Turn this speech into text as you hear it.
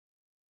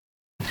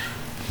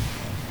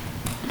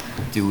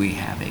Do we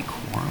have a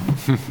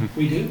quorum?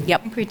 We do? Yep.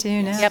 I think we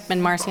do now. Yep,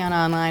 and Marciana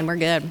online, we're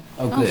good.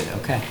 Oh, good,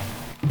 okay.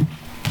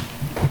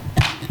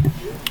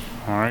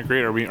 All right,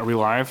 great. Are we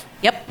live?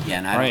 Yep. Yeah,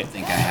 and I Right. don't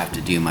think I have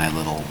to do my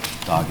little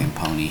dog and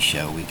pony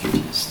show. We can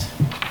just...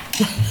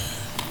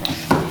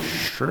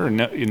 Sure.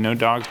 No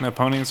dogs, no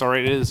ponies. All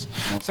right, it is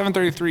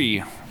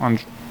 7:33 on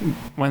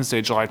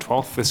Wednesday, July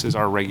 12th. This is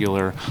our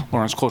regular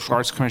Lawrence Cultural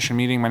Arts Commission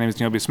meeting. My name is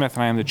Neil B. Smith,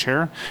 and I am the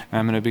chair. And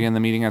I'm going to begin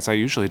the meeting as I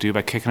usually do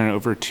by kicking it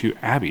over to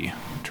Abby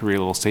to read a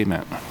little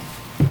statement.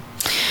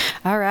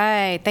 All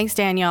right. Thanks,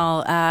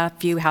 Daniel. A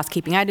few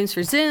housekeeping items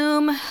for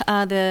Zoom.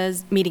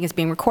 The meeting is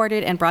being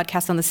recorded and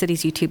broadcast on the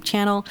city's YouTube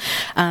channel.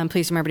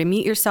 Please remember to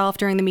mute yourself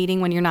during the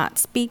meeting when you're not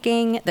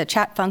speaking. The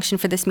chat function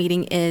for this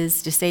meeting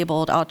is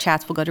disabled. All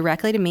chats will go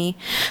directly to me.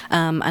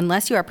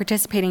 Unless you are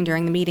participating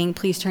during the meeting,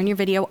 please turn your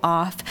video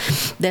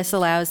off. This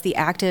allows the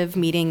active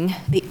meeting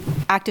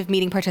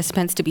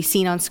participants to be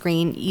seen on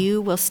screen.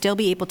 You will still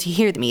be able to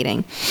hear the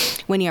meeting.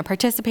 When you are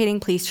participating,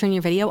 please turn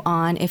your video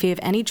on. If you have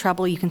any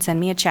trouble, you can send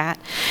me a chat.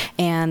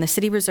 And the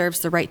city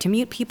reserves the right to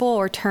mute people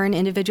or turn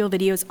individual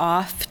videos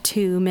off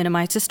to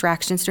minimize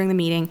distractions during the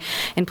meeting.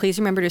 And please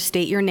remember to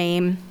state your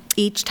name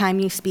each time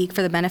you speak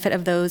for the benefit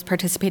of those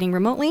participating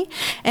remotely.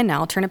 And now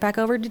I'll turn it back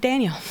over to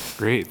Daniel.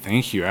 Great,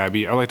 thank you,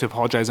 Abby. I'd like to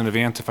apologize in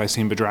advance if I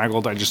seem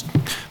bedraggled. I just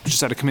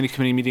had a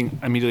committee meeting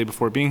immediately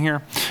before being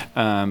here.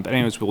 But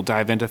anyways, we'll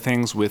dive into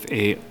things with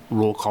a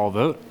roll call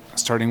vote,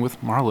 starting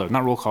with Marlo.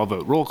 Not roll call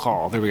vote, roll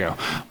call. There we go.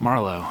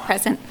 Marlo.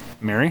 Present.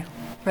 Mary.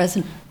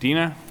 Present.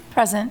 Dina.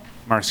 Present.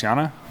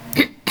 Marciana.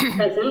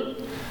 Present.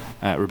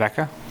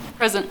 Rebecca.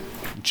 Present.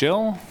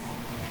 Jill.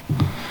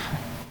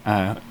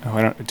 I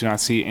do not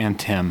see, and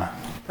Tim.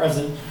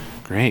 Present.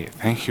 Great,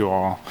 thank you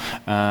all.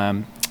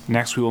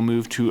 Next, we will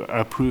move to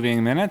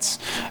approving minutes.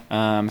 So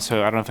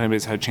I don't know if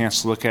anybody's had a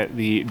chance to look at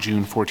the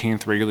June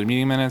 14th regular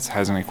meeting minutes,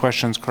 has any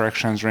questions,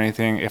 corrections, or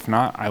anything. If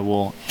not, I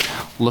will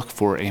look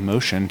for a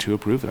motion to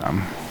approve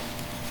them.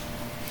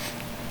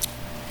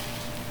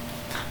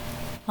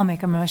 I'll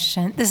make a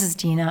motion. This is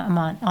Dina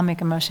Amont. I'll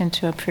make a motion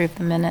to approve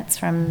the minutes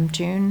from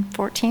June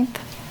 14th.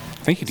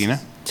 Thank you,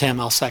 Dina.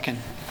 Tim, I'll second.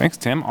 Thanks,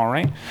 Tim. All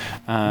right.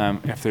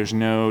 If there's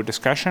no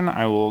discussion,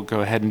 I will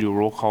go ahead and do a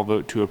roll call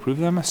vote to approve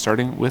them,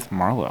 starting with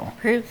Marlo.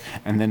 Approve.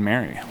 And then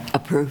Mary.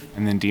 Approve.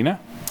 And then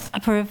Dina.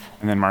 Approve.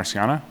 And then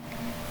Marciana.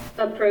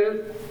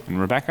 Approve. And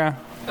Rebecca.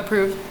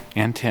 Approve.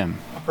 And Tim.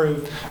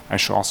 Approved. I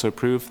shall also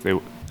approve. The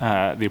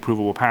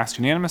approval will pass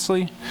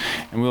unanimously.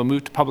 And we will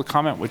move to public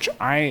comment, which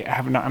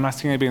I'm not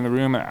seeing anybody in the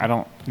room. I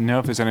don't know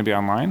if there's anybody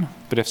online,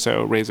 but if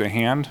so, raise a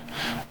hand,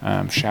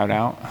 shout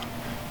out.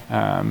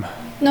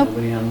 Nope.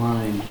 Nobody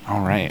online. All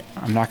right.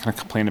 I'm not going to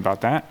complain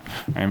about that.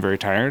 I am very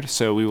tired.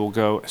 So we will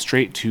go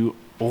straight to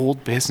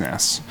old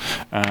business,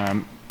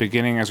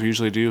 beginning as we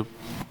usually do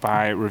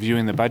by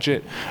reviewing the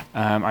budget.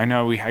 I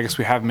guess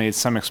we have made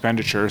some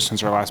expenditures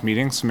since our last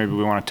meeting, so maybe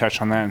we want to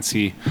touch on that and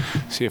see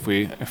if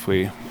we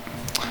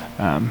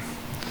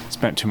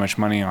spent too much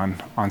money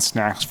on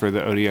snacks for the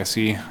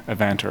ODSE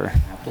event or.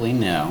 Happily,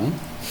 no.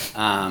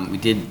 We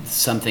did,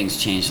 some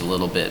things changed a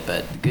little bit,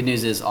 but the good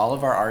news is all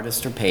of our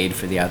artists are paid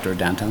for the Outdoor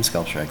Downtown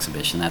Sculpture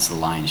Exhibition. That's the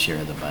lion's share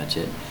of the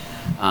budget.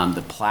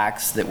 The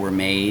plaques that were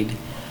made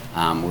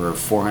were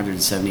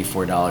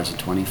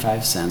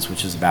 $474.25,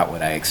 which is about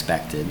what I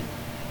expected.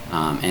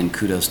 And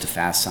kudos to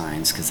Fast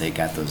Signs because they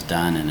got those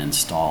done and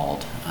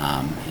installed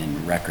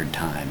in record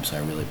time, so I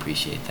really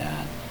appreciate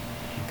that.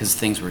 Because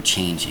things were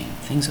changing.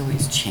 Things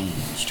always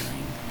change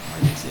during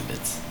art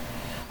exhibits.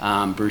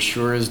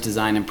 Brochures,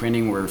 design and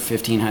printing were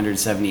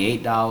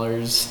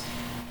 $1,578.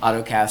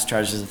 AutoCast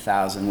charges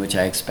 $1,000, which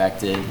I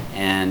expected,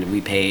 and we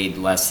paid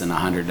less than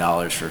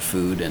 $100 for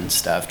food and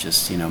stuff,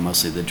 just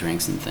mostly the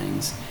drinks and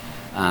things.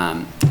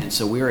 And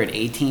so we were at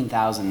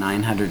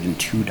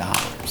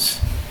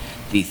 $18,902.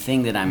 The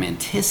thing that I'm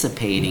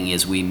anticipating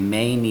is we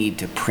may need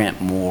to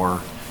print more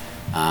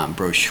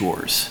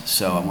brochures.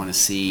 So I want to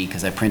see,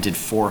 because I printed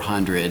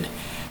 400.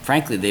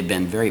 Frankly, they've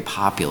been very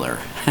popular.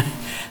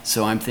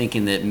 So I'm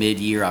thinking that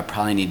mid-year I'll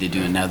probably need to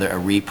do a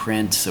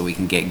reprint so we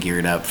can get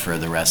geared up for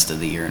the rest of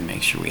the year and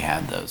make sure we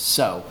have those.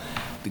 So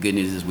the good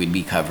news is we'd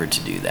be covered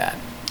to do that.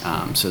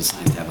 So it's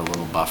nice to have a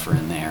little buffer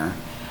in there.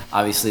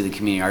 Obviously, the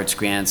community arts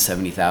grants,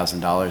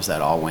 $70,000,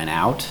 that all went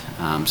out.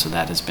 So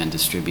that has been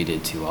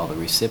distributed to all the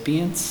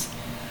recipients.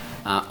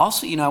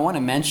 Also, I want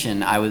to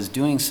mention, I was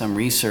doing some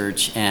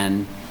research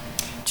and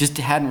just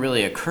hadn't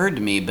really occurred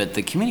to me, but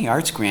the community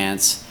arts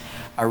grants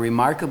are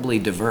remarkably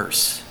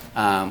diverse,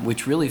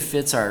 which really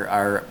fits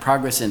our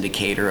progress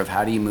indicator of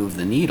how do you move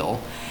the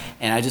needle.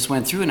 And I just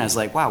went through and I was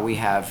like, wow, we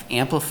have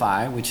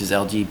Amplify, which is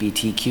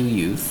LGBTQ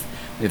youth.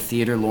 We have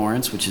Theater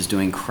Lawrence, which is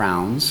doing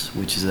Crowns,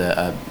 which is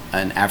an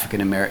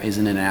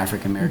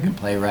African-American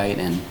playwright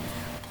and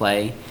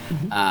play.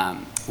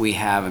 Mm-hmm. We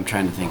have, I'm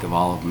trying to think of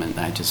all of them, and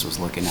I just was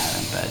looking at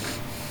them, but,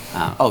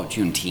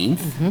 Juneteenth.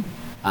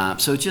 Mm-hmm.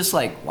 So it's just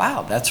like,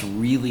 wow, that's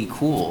really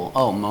cool.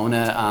 Oh,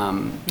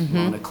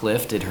 Mona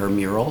Cliff did her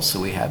mural, so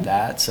we have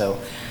that.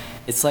 So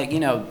it's like,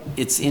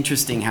 it's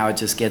interesting how it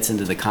just gets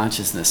into the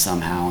consciousness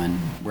somehow, and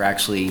we're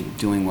actually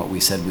doing what we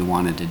said we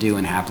wanted to do,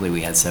 and happily we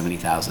had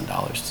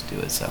 $70,000 to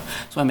do it. So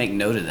I make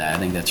note of that. I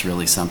think that's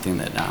really something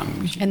that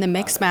we should And the be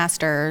proud of.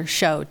 Mixmaster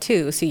show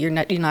too, so you're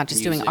not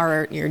just doing Music.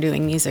 art, you're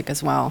doing music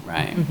as well.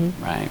 Right,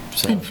 right.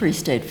 So, And Free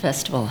State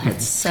Festival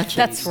had such a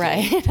That's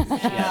right.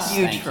 yes,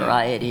 huge thank you.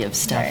 variety of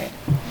stuff.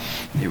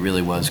 It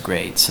really was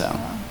great, so.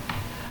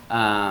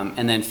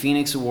 And then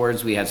Phoenix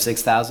Awards, we have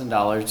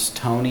 $6,000.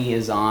 Tony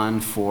is on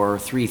for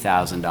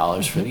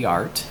 $3,000 for the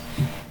art.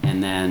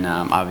 And then,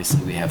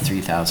 obviously, we have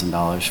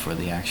 $3,000 for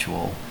the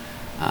actual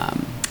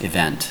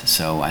event.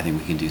 So I think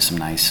we can do some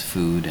nice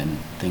food and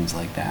things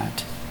like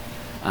that.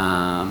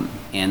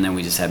 And then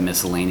we just have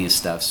miscellaneous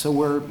stuff. So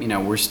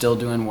we're still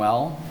doing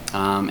well.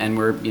 And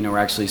we're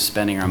actually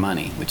spending our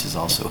money, which is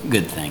also a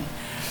good thing.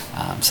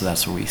 So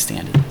that's where we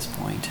stand at this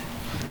point.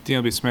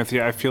 DLB Smith,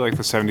 yeah, I feel like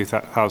the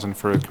 $70,000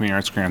 for community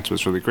arts grants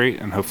was really great,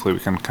 and hopefully we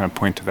can kind of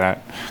point to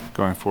that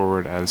going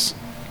forward as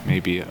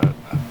maybe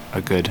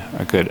a good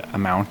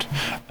amount.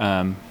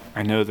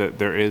 I know that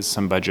there is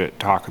some budget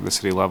talk at the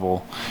city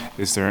level.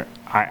 Is there?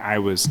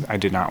 I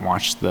did not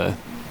watch I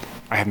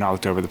have not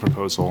looked over the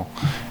proposal.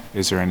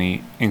 Is there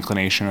any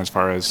inclination as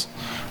far as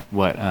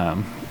what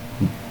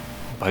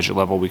budget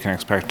level we can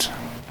expect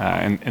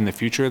in the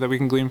future that we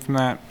can glean from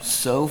that?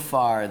 So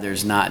far,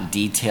 there's not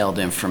detailed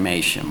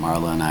information.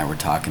 Marla and I were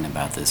talking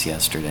about this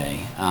yesterday.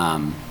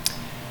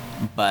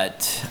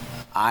 But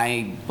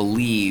I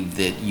believe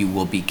that you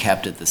will be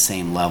kept at the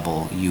same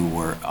level you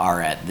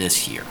are at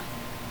this year.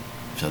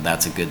 So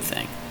that's a good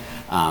thing.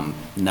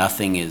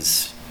 Nothing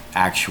is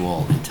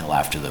actual until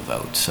after the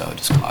vote, so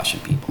just caution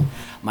people.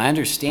 My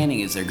understanding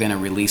is they're going to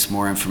release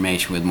more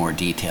information with more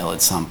detail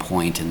at some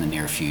point in the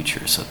near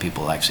future, so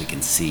people actually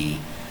can see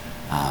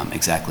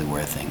exactly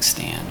where things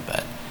stand.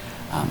 But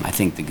I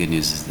think the good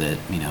news is that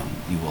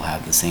you will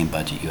have the same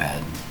budget you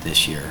had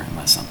this year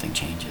unless something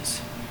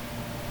changes.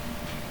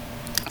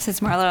 Since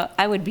Marlo,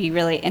 I would be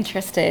really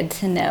interested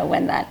to know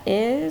when that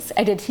is.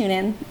 I did tune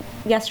in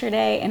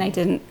yesterday, and I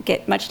didn't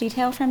get much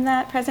detail from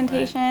that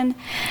presentation.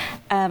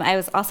 I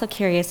was also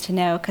curious to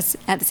know, because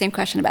I had the same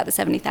question about the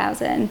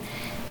 70,000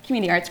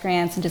 community arts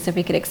grants, and just if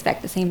we could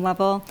expect the same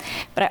level.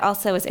 But I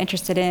also was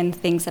interested in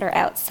things that are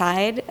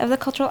outside of the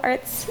Cultural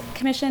Arts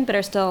Commission, but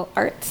are still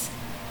arts.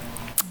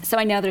 So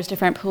I know there's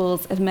different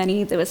pools of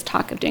money. There was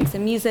talk of doing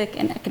some music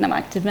and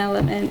economic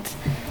development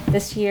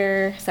this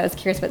year, so I was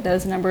curious what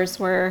those numbers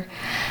were.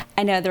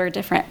 I know there were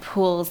different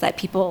pools that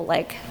people,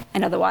 like, I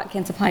know the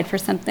Watkins applied for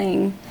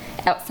something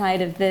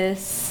outside of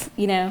this,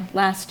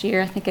 last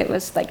year. I think it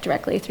was like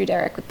directly through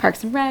Derek with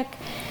Parks and Rec.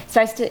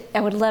 So I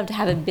would love to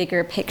have a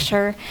bigger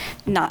picture,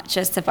 not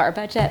just of our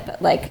budget,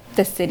 but like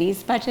the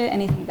city's budget,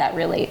 anything that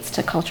relates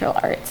to cultural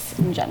arts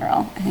in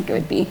general. I think it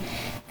would be,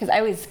 because I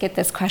always get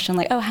this question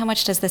like, how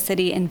much does the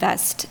city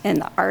invest in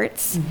the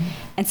arts? Mm-hmm.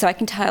 And so I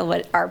can tell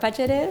what our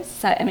budget is,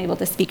 so I'm able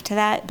to speak to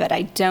that, but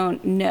I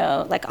don't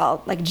know, like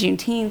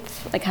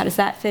Juneteenth, like how does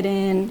that fit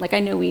in? Like I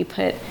know we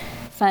put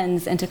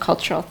funds into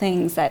cultural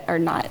things that are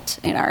not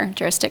in our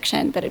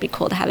jurisdiction, but it'd be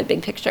cool to have a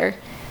big picture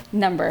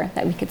number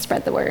that we could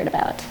spread the word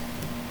about.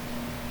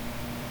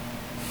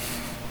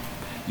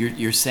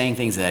 You're saying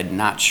things that I'm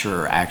not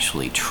sure are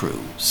actually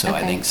true. So I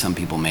Okay. think some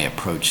people may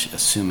approach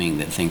assuming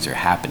that things are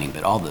happening,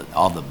 but all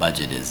the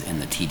budget is in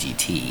the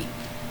TGT.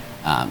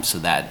 So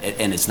that,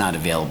 and it's not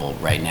available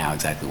right now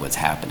exactly what's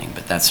happening,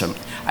 but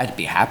I'd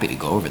be happy to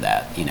go over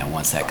that,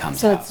 once that comes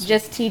So out. it's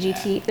just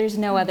TGT. There's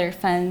no other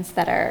funds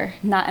that are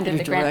not under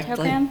the grant Directly.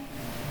 program?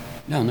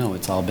 No,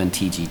 it's all been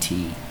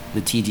TGT.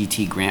 The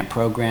TGT grant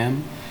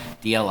program,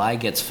 DLI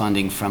gets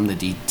funding from the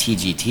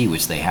TGT,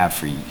 which they have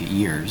for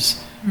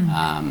years.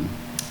 I know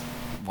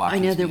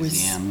Watkins there was-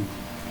 Museum.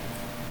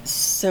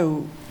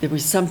 So there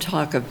was some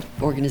talk of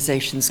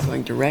organizations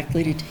going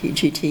directly to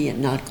TGT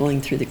and not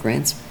going through the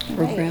grants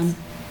program.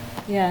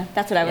 Yeah,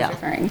 that's what I was Yeah.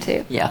 referring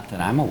to. Yeah, Not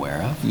that I'm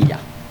aware of. yeah.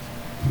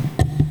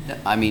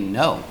 I mean,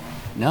 no,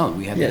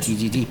 we have Yes. the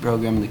TGT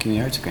program and the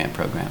Community Arts Grant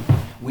program.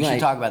 We should Right.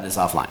 talk about this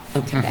offline,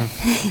 Okay.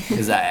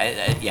 because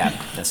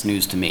that's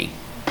news to me.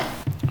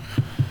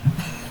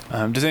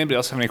 Does anybody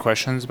else have any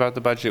questions about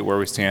the budget, where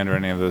we stand, or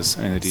any of the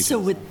details? So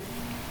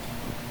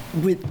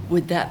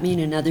would that mean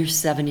another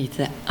 70?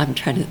 I'm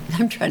trying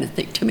to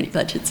think too many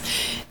budgets.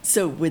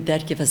 So would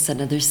that give us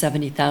another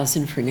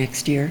 70,000 for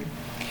next year?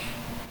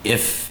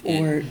 If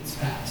Or- it's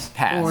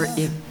passed. Or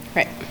if,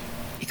 Right.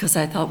 because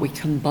I thought we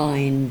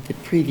combined the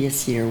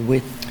previous year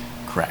with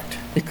Correct.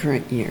 the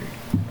current year,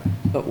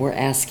 but we're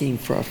asking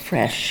for a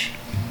fresh,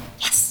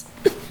 yes.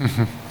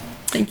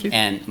 Thank you.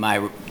 And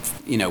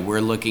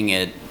we're looking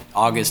at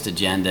August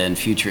agenda and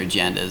future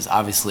agendas.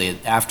 Obviously,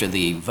 after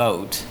the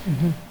vote,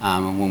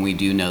 when we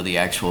do know the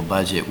actual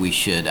budget, we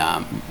should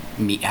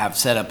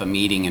set up a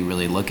meeting and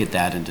really look at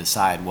that and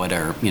decide what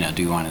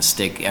do you want to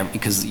stick,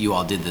 because you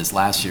all did this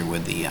last year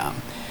with the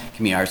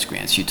community arts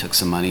grants. You took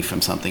some money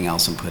from something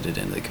else and put it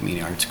into the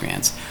community arts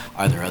grants.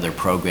 Are there other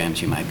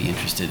programs you might be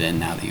interested in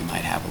now that you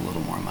might have a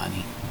little more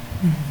money?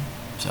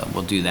 So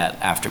we'll do that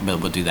but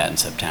we'll do that in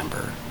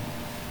September.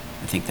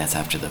 I think that's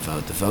after the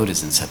vote. The vote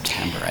is in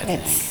September, I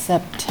think. It's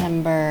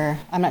September,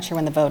 I'm not sure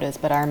when the vote is,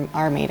 but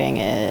our meeting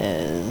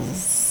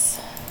is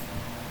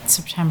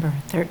September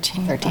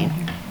 13th.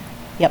 13.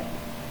 Yep.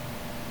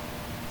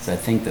 So I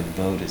think the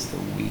vote is the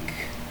week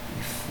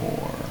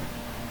before.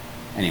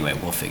 Anyway,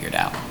 we'll figure it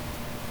out.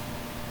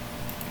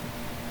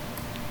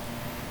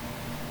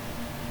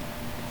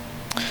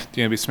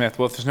 Deanna B. Smith,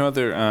 well, if there's no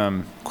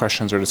other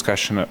questions or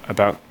discussion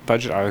about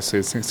budget, obviously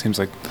it seems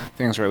like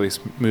things are at least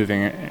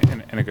moving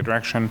in a good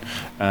direction.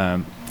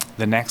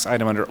 The next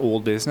item under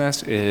old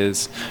business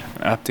is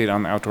an update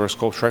on the outdoor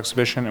sculpture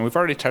exhibition. And we've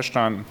already touched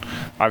on,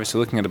 obviously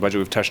looking at the budget,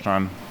 we've touched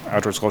on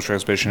outdoor sculpture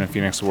exhibition and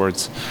Phoenix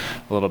Awards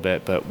a little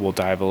bit, but we'll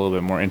dive a little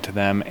bit more into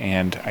them.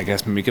 And I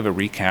guess maybe give a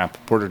recap.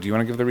 Porter, do you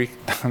want to give the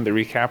the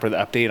recap or the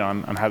update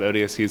on how the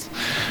ODSC's?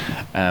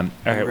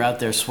 You were out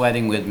there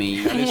sweating with me.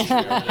 You missed me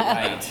over the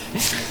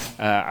right.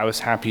 I was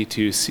happy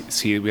to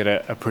see we had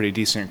a pretty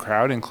decent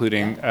crowd,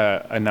 including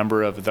a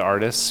number of the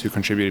artists who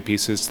contributed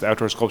pieces to the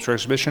outdoor sculpture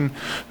exhibition,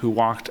 who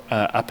walked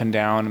up and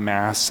down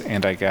Mass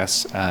and I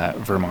guess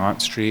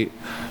Vermont Street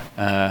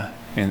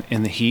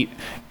in the heat,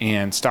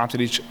 and stopped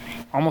at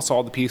almost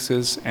all the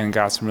pieces and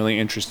got some really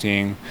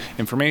interesting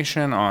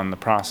information on the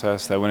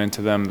process that went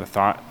into them, the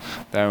thought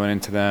that went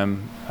into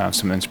them,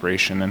 some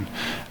inspiration,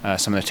 and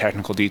some of the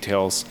technical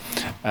details.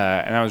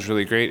 And that was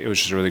really great. It was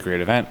just a really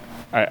great event.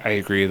 I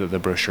agree that the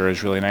brochure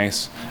is really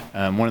nice.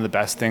 One of the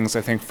best things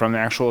I think from the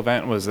actual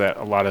event was that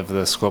a lot of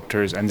the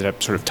sculptors ended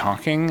up sort of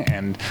talking,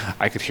 and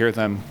I could hear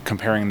them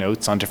comparing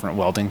notes on different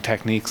welding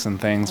techniques and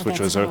things, which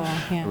was that's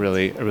a cool, yeah.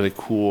 really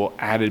cool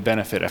added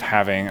benefit of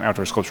having an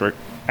outdoor sculpture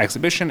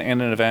exhibition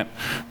and an event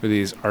where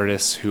these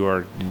artists who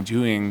are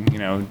doing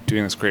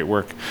this great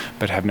work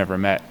but have never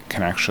met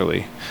can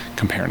actually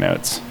compare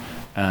notes.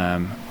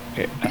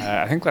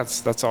 I think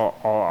that's all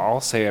I'll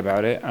say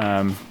about it.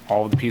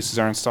 All of the pieces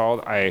are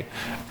installed. I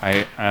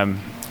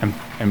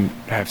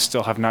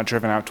still have not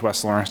driven out to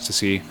West Lawrence to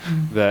see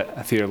the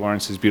Theater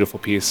Lawrence's beautiful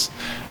piece.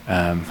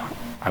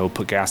 I will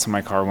put gas in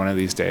my car one of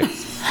these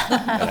days.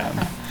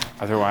 But,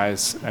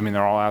 otherwise, I mean,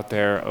 they're all out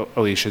there.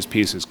 Alicia's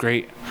piece is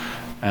great.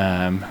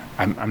 I'm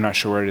not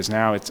sure where it is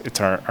now. It's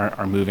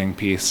our moving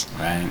piece.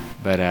 Right.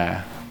 But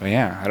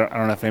yeah, I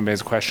don't know if anybody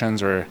has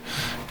questions or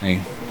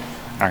any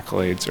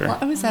accolades or. Well,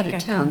 I was out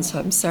of town, so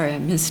I'm sorry I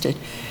missed it.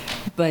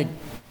 But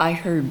I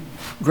heard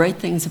great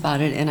things about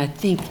it, and I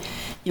think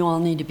you all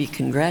need to be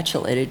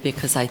congratulated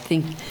because I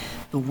think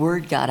the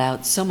word got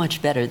out so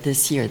much better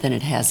this year than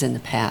it has in the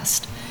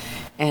past.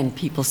 And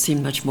people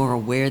seem much more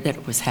aware that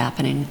it was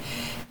happening,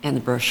 and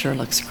the brochure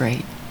looks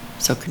great.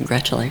 So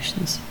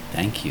congratulations.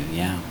 Thank you.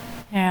 Yeah.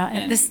 Yeah,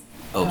 and this.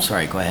 Oh,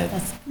 sorry. Go ahead.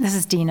 This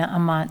is Dina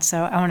Amont,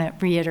 so I want to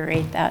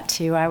reiterate that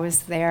too. I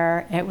was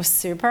there. It was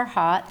super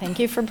hot. Thank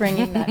you for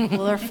bringing that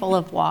cooler full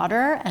of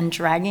water and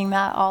dragging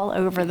that all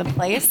over the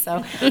place.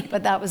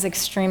 But that was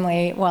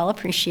extremely well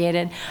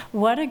appreciated.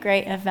 What a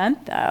great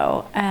event,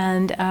 though.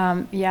 And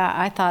yeah,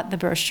 I thought the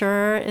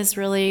brochure is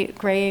really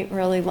great,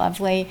 really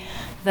lovely.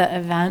 The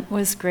event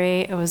was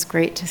great. It was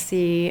great to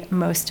see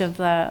most of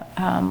the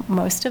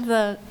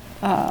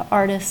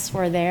artists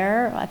were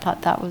there. I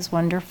thought that was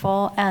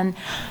wonderful. And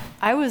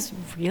I was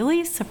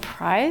really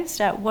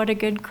surprised at what a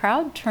good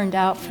crowd turned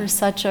out for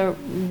such a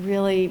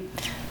really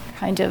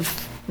kind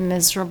of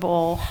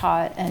miserable,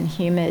 hot, and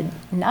humid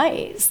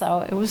night. So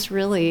it was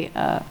really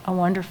a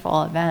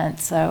wonderful event.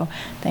 So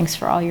thanks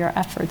for all your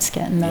efforts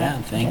getting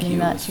that, thank you. It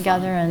that was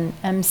together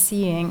and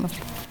emceeing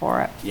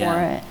for it.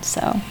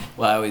 So.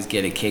 Well, I always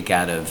get a kick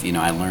out of,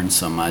 I learned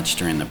so much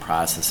during the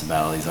process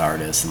about all these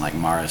artists, and like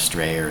Mara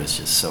Strayer is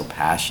just so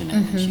passionate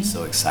and she's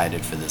so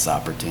excited for this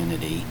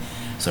opportunity.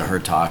 So her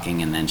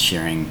talking and then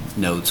sharing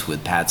notes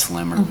with Pat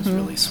Slimmer was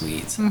really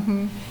sweet. So.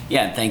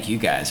 Yeah, and thank you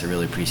guys. I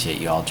really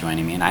appreciate you all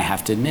joining me. And I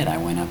have to admit, I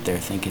went up there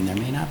thinking there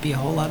may not be a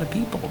whole lot of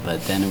people,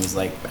 but then it was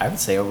like, I would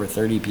say over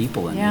 30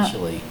 people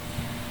initially.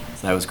 Yeah.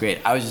 So that was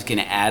great. I was just going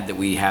to add that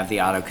we have the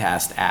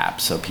AutoCast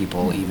app, so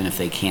people, even if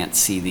they can't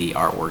see the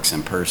artworks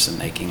in person,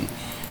 they can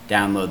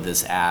download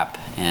this app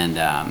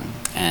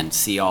and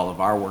see all of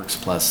our works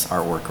plus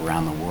artwork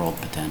around the world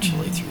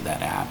potentially through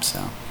that app.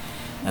 So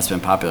that's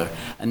been popular.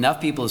 Enough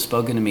people have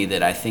spoken to me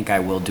that I think I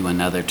will do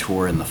another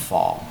tour in the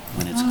fall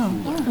when it's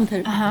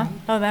cooler.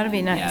 Oh, that'd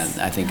be nice.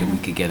 Yeah, I think we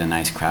could get a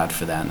nice crowd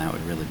for that, and that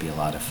would really be a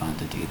lot of fun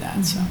to do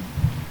that. So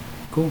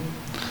cool.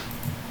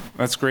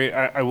 That's great.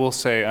 I will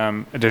say,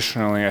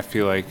 additionally, I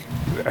feel like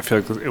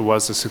it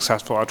was a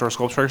successful outdoor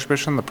sculpture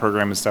exhibition. The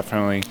program is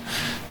definitely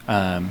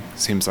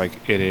seems like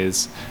it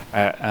is,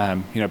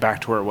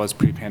 back to where it was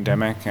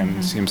pre-pandemic,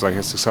 and seems like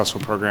a successful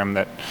program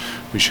that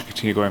we should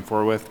continue going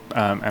forward with.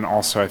 And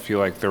also, I feel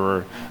like there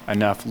were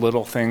enough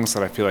little things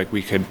that I feel like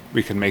we could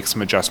make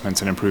some adjustments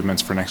and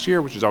improvements for next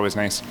year, which is always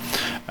nice.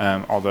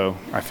 Although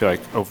I feel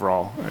like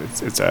overall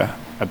it's a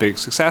big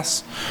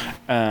success.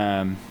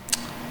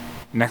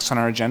 Next on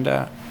our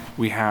agenda,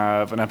 we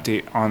have an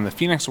update on the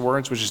Phoenix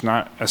Awards, which is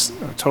not a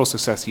total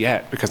success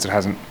yet because it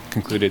hasn't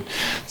concluded.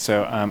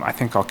 So I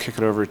think I'll kick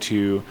it over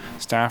to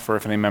staff, or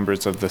if any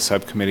members of the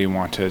subcommittee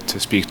want to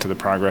speak to the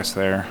progress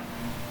there.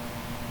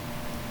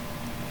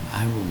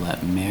 I will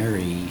let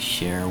Mary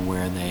share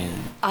where the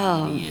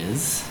committee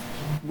is.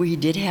 We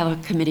did have a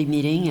committee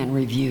meeting and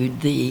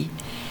reviewed the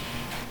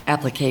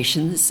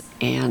applications,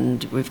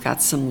 and we've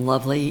got some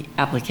lovely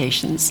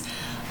applications.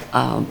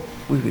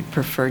 We would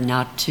prefer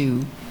not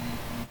to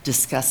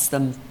discuss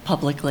them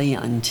publicly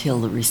until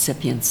the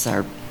recipients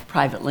are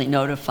privately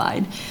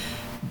notified,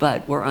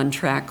 but we're on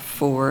track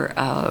for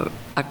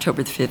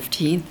October the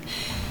 15th.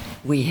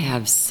 We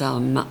have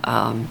some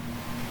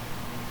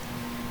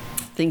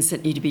things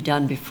that need to be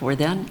done before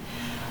then.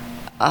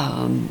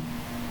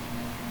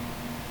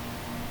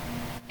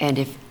 And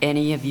if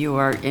any of you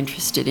are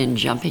interested in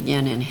jumping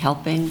in and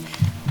helping,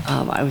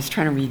 I was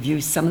trying to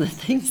review some of the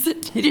things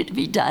that needed to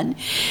be done.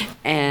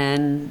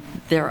 And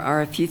there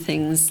are a few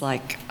things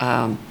like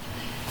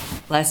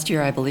last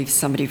year, I believe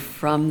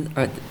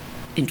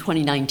in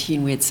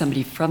 2019, we had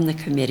somebody from the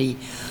committee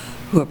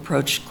who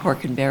approached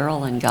Cork and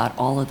Barrel and got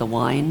all of the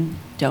wine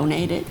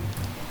donated,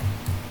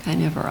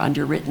 kind of, or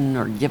underwritten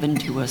or given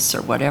to us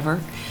or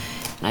whatever.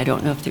 And I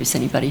don't know if there's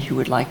anybody who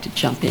would like to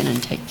jump in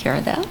and take care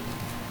of that.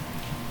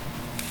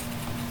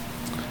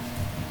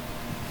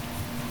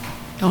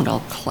 Don't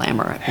all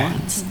clamor at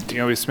once.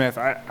 DLB Smith,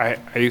 I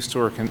used to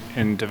work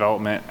in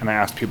development, and I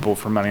asked people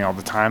for money all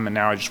the time, and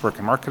now I just work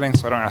in marketing,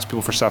 so I don't ask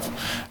people for stuff.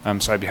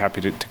 So I'd be happy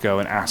to go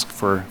and ask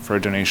for a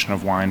donation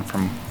of wine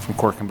from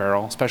Cork and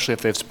Barrel, especially if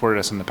they've supported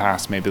us in the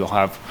past. Maybe they'll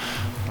have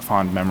a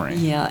fond memory.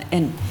 Yeah,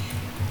 and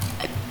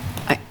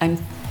I'm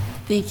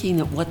thinking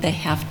that what they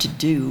have to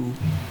do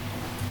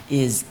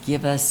is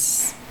give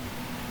us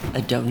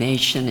a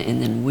donation,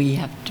 and then we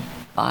have to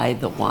buy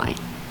the wine.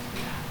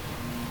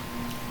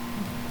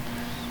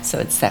 So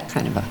it's that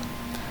kind of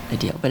a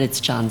deal. But it's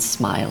John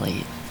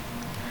Smiley.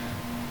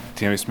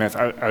 DLB Smith,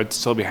 I would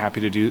still be happy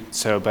to do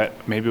so,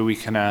 but maybe we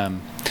can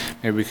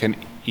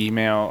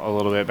email a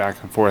little bit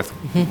back and forth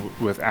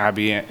with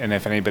Abby, and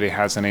if anybody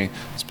has any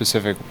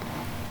specific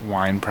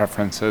wine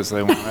preferences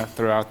they want to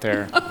throw out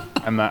there.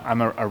 I'm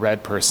a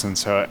red person,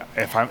 so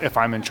if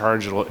I'm in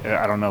charge,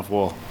 I don't know if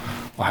we'll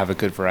have a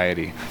good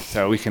variety.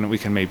 So we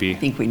can maybe. I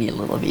think we need a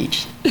little of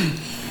each.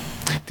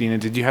 Dina,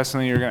 did you have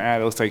something you were going to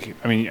add? It looks like,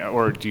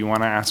 or do you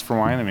want to ask for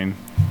wine?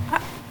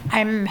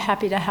 I'm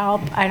happy to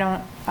help.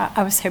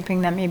 I was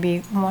hoping that maybe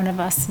one of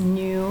us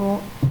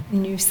knew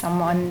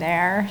someone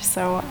there,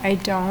 so I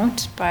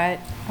don't, but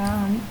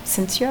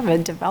since you have a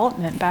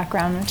development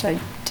background, which I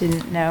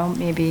didn't know,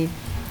 maybe.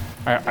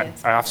 I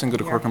often go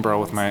to Cork and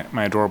Barrel with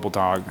my adorable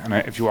dog, and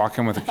if you walk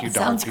in with a cute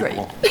dog, Sounds great.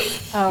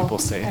 people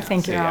say, I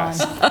think say you're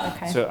yes. on.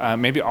 Okay. So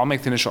maybe I'll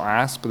make the initial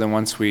ask, but then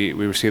once we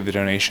receive the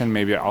donation,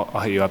 maybe I'll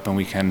hit you up and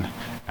we can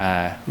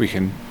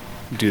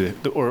do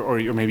or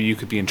maybe you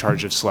could be in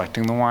charge of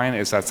selecting the wine.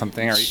 Is that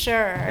something?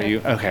 Sure. Are you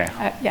okay?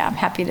 Yeah, I'm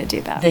happy to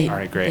do that. All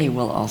right, great. They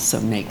will also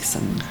make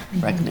some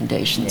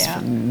recommendations Yeah.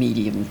 for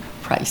medium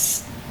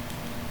price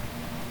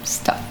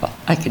stuff.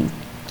 I can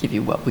give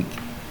you what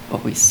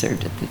we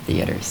served at the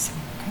theaters.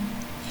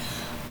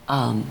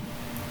 And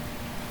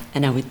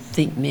I would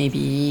think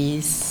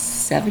maybe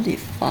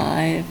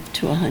 75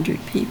 to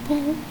 100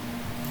 people.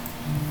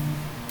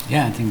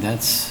 Yeah, I think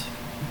that's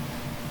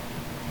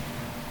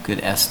a good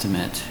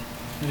estimate.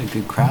 We had a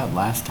good crowd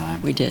last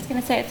time. We I did. was going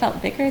to say it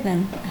felt bigger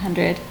than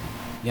 100,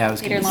 Yeah, I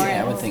was going Peter to say, I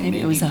would Lawrence. think Maybe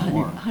maybe it was 100,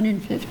 more.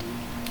 150.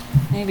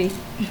 maybe.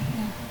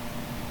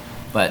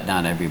 But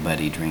not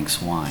everybody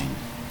drinks wine,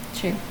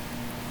 True.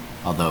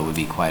 although it would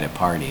be quite a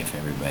party if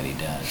everybody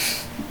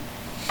does.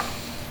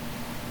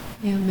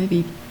 Yeah,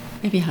 maybe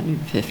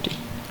 150.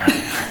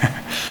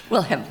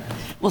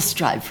 We'll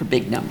strive for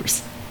big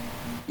numbers.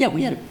 Yeah,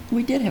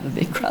 we did have a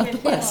big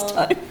crowd last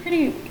time.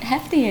 Pretty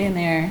hefty in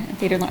there,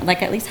 Theater Lawrence,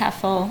 like at least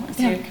half full. Is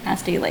your Yeah.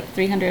 capacity like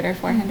 300 or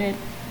 400?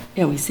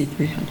 Yeah, we see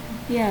 300.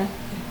 Yeah.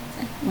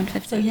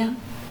 150. So yeah,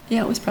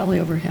 it was probably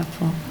over half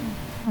full.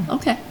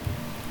 Okay.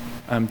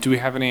 Do we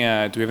have any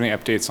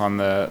updates on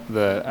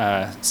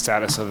the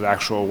status of the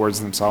actual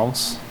awards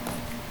themselves?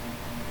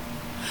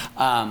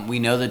 We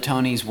know that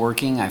Tony's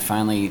working.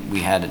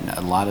 We had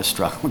a lot of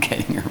struggle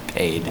getting her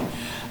paid.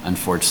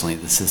 Unfortunately,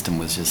 the system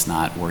was just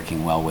not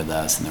working well with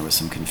us, and there was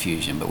some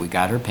confusion. But we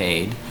got her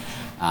paid,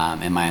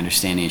 and my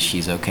understanding is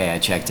she's okay. I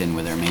checked in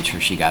with her, made sure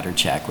she got her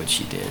check, which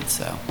she did.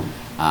 So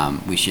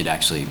we should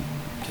actually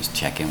just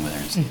check in with her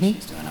and see if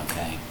she's doing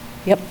okay.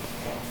 Yep.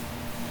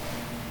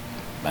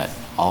 But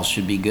all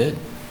should be good.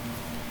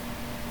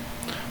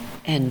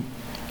 And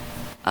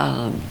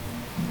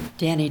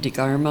Danny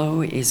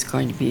DeGarmo is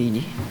going to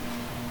be,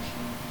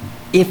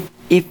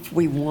 if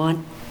we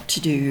want to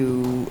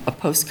do a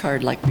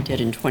postcard like we did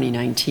in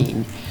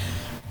 2019,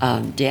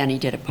 Danny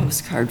did a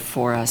postcard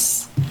for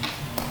us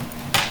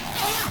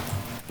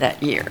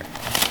that year.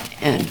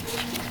 And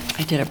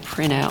I did a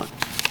printout.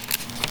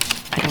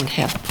 I don't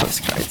have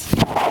postcards,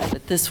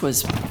 but this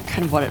was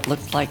kind of what it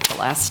looked like the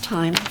last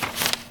time.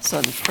 So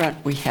in the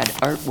front, we had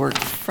artwork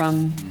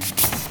from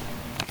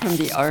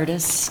the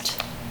artist.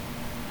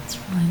 It's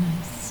really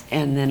nice.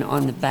 And then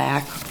on the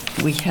back,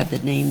 we had the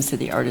names of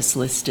the artists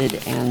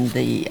listed and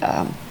the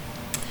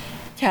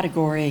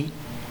category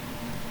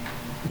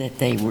that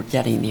they were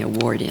getting the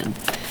award in.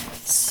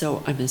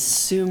 So I'm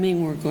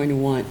assuming we're going to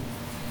want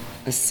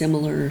a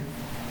similar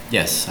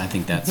Yes, I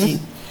think that's, thing.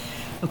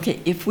 Okay,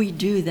 if we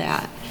do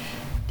that,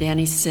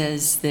 Danny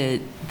says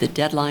that the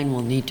deadline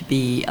will need to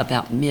be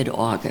about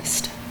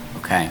mid-August.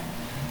 okay,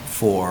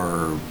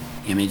 for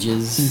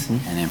images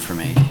and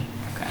information,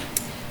 okay.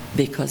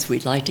 Because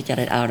we'd like to get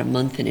it out a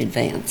month in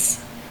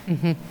advance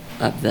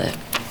of the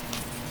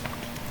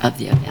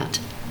event.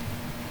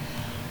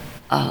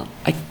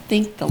 I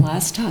think the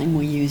last time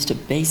we used a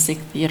basic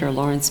Theodore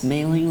Lawrence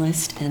mailing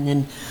list, and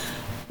then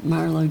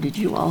Marlo, did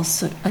you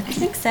also? I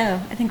think so.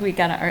 I think we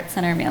got an art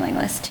center mailing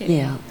list too.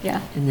 Yeah.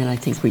 Yeah. And then I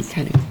think we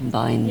kind of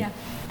combined Yeah.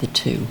 the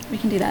two. We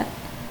can do that.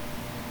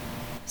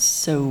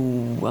 So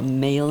a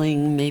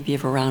mailing maybe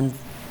of around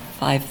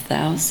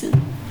 5,000?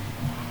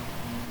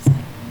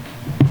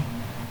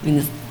 I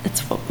mean,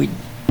 that's what we,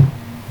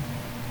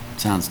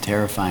 Sounds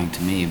terrifying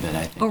to me, but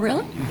I think. Oh,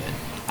 really? we can do it.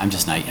 I'm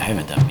just not, I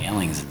haven't done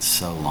mailings in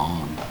so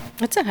long.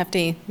 It's a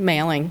hefty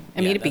mailing.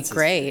 I mean, Yeah, it'd be that's a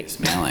great. serious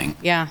mailing.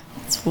 Yeah.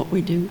 that's what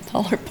we do with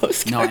all our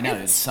postcards. No, I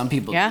know, some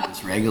people do Yeah.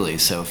 this regularly,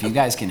 so if you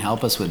guys can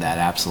help us with that,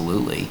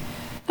 absolutely.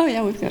 Oh,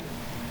 yeah, we've got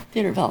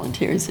theater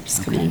volunteers that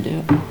just come in and do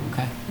it.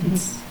 Okay.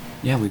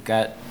 Yeah, we've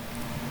got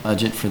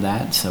budget for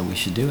that, so we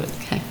should do it.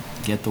 Okay.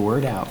 Get the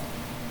word out.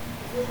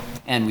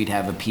 And we'd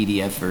have a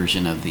PDF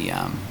version of the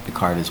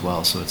card as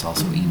well, so it's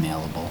also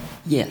emailable.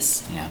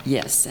 Yes. Yeah.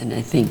 Yes, and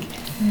I think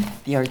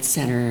the Art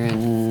Center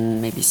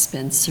and maybe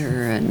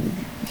Spencer and Yeah,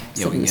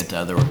 some we of can these get to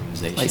other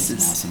organizations and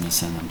places ask them to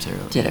send them to.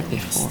 did their it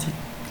before list.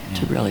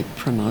 to Yeah. really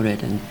promote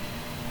it.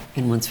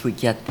 And once we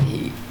get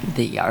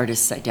the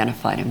artists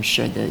identified, I'm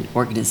sure the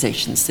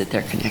organizations that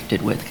they're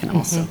connected with can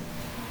also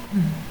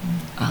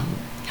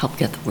help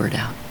get the word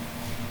out.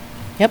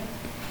 Yep.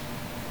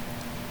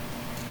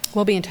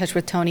 We'll be in touch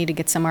with Tony to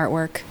get some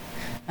artwork,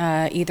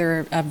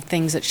 either of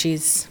things that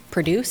she's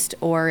produced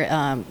or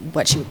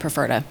what she would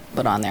prefer to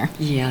put on there.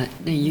 Yeah,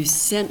 now you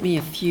sent me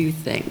a few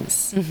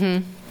things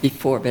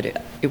before, but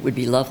it would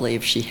be lovely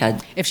if she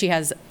had, If she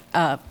has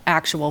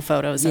actual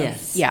photos of,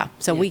 Yes. yeah.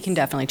 So we Yes. can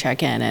definitely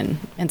check in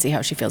and see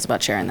how she feels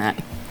about sharing that.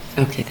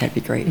 okay, that'd be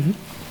great.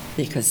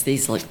 Because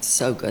these looked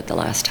so good the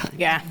last time.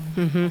 Yeah.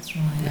 It's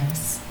really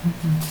nice.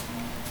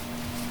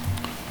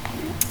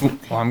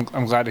 Well,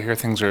 I'm glad to hear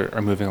things are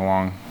moving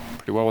along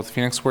pretty well with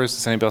Phoenix Wars.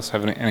 Does anybody else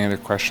have any other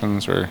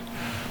questions or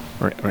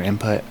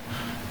input?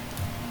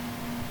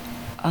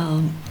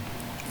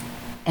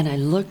 And I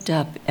looked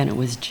up, and it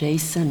was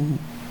Jason,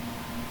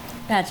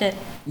 Badgett.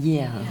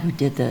 who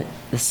did the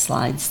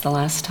slides the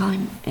last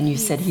time, and you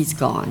said he's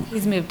gone.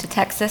 He's moved to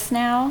Texas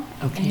now.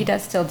 Okay. And he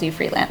does still do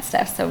freelance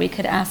stuff, so we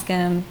could ask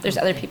him. There's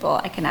other people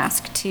I can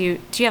ask too.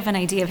 Do you have an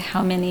idea of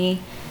how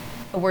many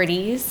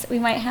awardees we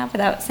might have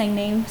without saying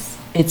names?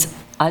 It's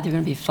either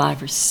going to be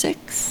 5 or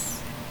 6.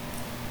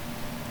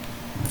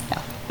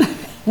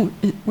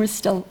 We're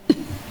still,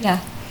 Yeah.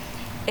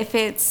 If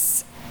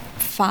it's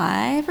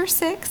 5 or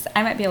 6,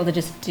 I might be able to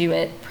just do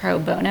it pro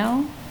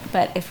bono.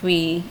 But if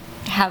we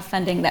have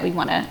funding that we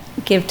want to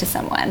give to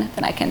someone,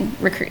 then I can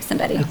recruit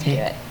somebody to do Okay.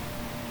 it.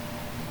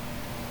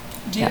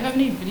 Do you have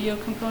any video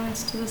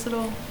components to this at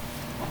all?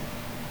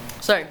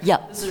 Sorry. Yeah.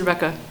 This is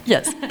Rebecca.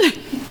 yes.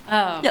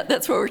 Yeah,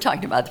 that's what we're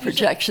talking about, the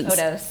projections.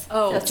 Photos.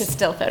 Oh. That's just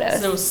still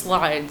photos. So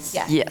slides.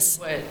 Yeah. Yes.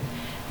 But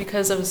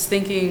because I was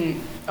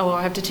thinking, oh,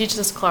 I have to teach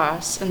this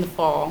class in the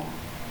fall,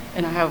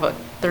 and I have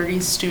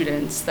 30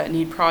 students that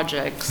need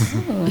projects,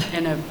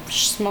 and a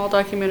small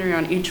documentary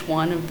on each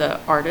one of the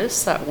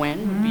artists that win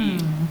would be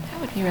That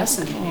would be really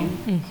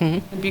fascinating. cool.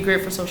 It'd be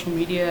great for social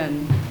media,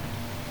 and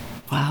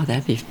Wow,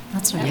 that'd be,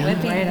 That's a That really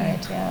would be great great.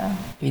 idea.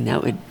 I mean,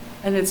 that would,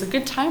 it's a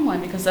good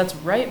timeline because that's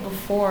right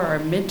before our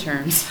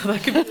midterms. So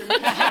that could be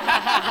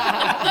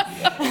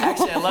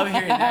Actually, I love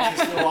hearing that,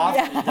 'cause so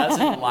often it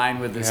doesn't align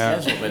with the Yeah.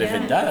 schedule, but if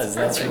it does,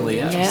 that's really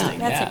interesting.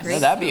 That's a Yeah. great No,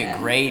 that'd be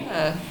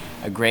idea.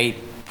 a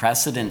great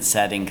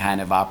precedent-setting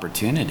kind of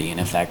opportunity, and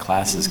if that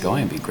class is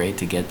going, it'd be great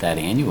to get that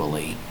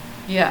annually,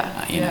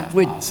 yeah, you know, yeah. if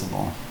Would-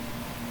 possible.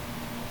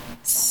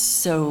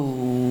 so,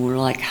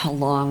 like, how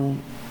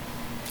long,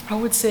 I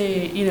would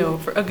say,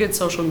 for a good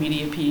social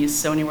media piece,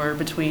 so anywhere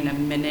between a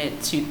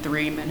minute to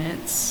 3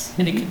 minutes.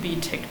 And it could be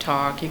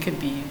TikTok, it could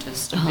be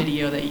just a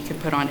video that you could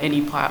put on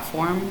any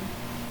platform,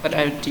 but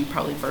I would do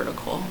probably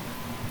vertical.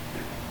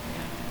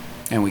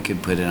 And we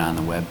could put it on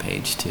the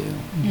webpage too.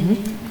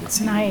 Could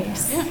see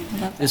Nice.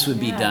 Yeah. This would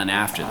be done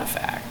after the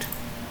fact.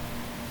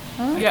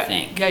 Yeah,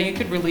 think. yeah, you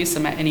could release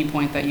them at any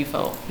point that you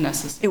felt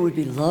necessary. it would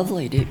be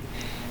lovely to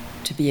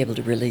be able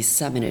to release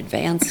some in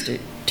advance to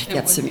It get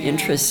would some be.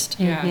 interest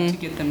Yeah, to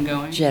get them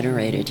going.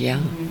 generated, yeah.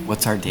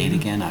 What's our date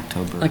again?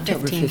 October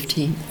October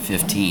 15th.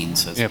 15,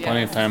 so it's Yeah,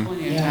 plenty of time.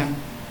 Plenty of time.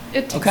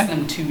 It takes Okay.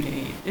 them 2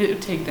 days. It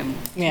would take them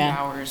 2 Yeah.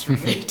 hours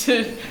really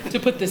to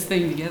put this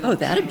thing together. Oh,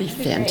 that'd be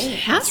That's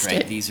fantastic.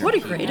 right. These are What a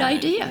people great that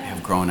idea.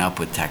 have grown up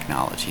with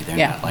technology. They're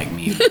Yeah. not like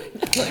me.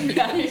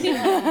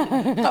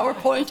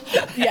 PowerPoint.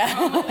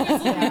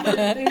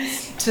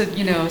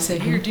 To say,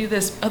 here, do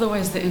this.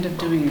 Otherwise, they end up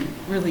doing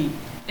really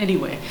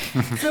anyway.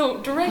 So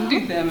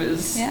directing them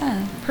is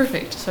Yeah.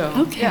 perfect. So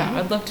Okay. yeah,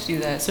 I'd love to do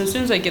that. So as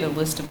soon as I get a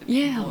list of the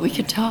Yeah, people, we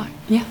could talk.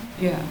 Yeah,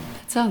 Yeah.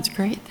 that sounds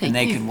great. Thank And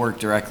they you. could work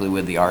directly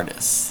with the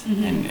artists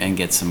and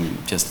get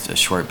just a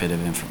short bit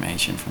of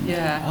information from them.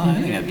 Yeah. Oh, I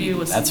think Interview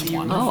with that's some of you.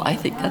 wonderful. Oh, I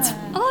think that's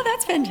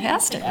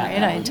fantastic.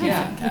 Great idea.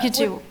 Yeah. We could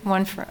do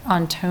one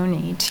on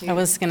Tony, too. I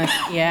was gonna,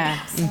 yeah.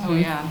 Oh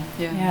yeah.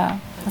 Yeah. Yeah,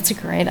 that's a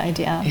great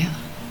idea. Yeah.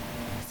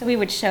 So we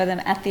would show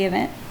them at the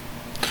event,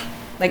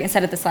 like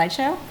instead of the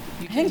slideshow?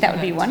 I think that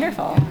would be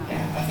wonderful.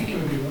 Yeah.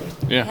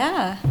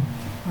 Yeah.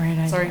 Great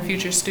idea. Sorry,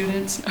 future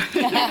students.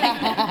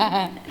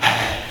 I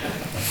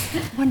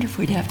wonder if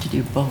we'd have to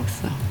do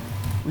both, though.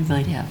 We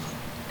might have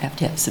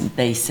to have some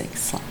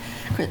basics.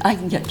 I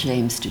can get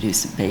James to do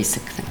some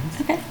basic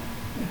things, Okay.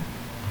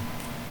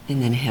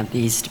 and then have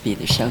these to be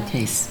the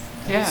showcase.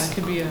 Yeah, it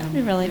could be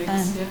be really mix,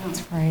 fun.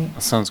 Yeah. Great.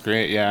 That sounds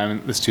great. Yeah, I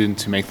mean, the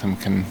students who make them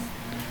can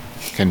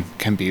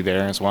be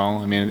there as well.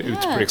 I mean,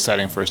 it's pretty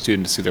exciting for a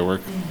student to see their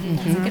work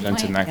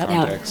presented in that Now,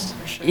 context.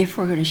 if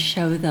we're going to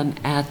show them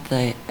at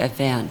the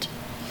event,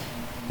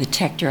 the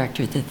tech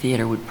director at the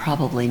theater would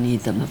probably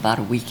need them about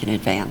a week in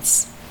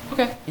advance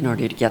Okay. in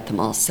order to get them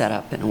all set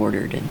up and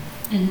ordered. And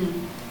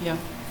Yeah.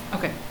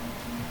 Okay.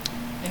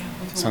 Yeah.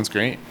 we can Sounds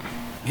great.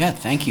 Yeah,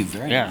 thank you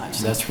very Yeah. much.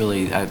 That's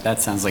really,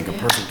 that sounds like a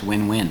perfect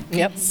win-win.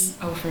 Yep.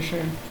 Oh, for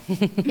sure.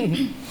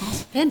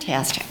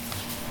 fantastic.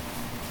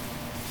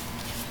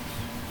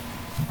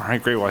 All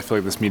right, great. Well, I feel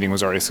like this meeting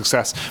was already a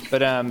success.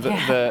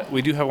 But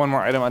we do have one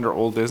more item under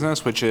old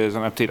business, which is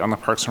an update on the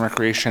Parks and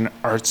Recreation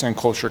Arts and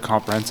Culture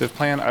Comprehensive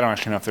Plan. I don't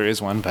actually know if there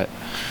is one, but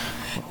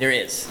There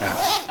is.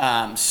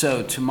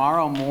 So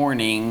tomorrow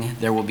morning,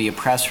 there will be a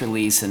press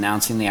release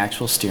announcing the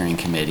actual steering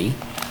committee.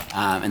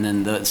 And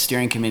then the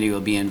steering committee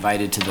will be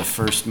invited to the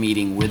first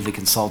meeting with the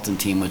consultant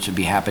team, which will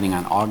be happening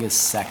on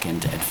August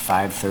 2nd at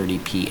 5:30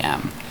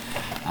 PM.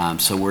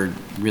 So we're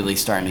really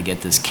starting to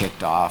get this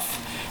kicked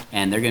off.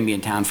 And they're going to be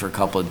in town for a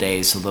couple of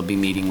days, so they'll be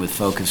meeting with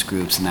focus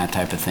groups and that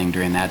type of thing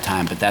during that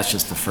time. But that's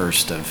just the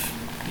first of,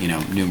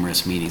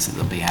 numerous meetings that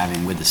they'll be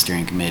having with the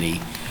steering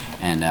committee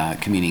and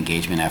community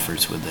engagement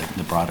efforts with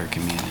the broader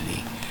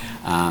community.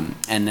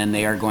 And then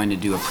they are going to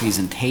do a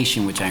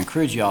presentation, which I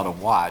encourage you all to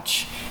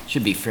watch. It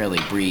should be fairly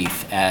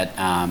brief, at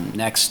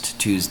next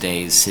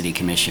Tuesday's city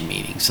commission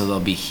meeting. So they'll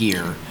be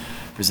here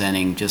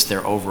presenting just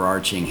their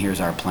overarching,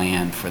 here's our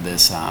plan for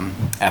this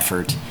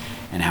effort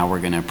and how we're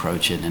going to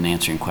approach it, and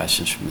answering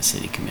questions from the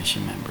city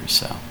commission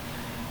members.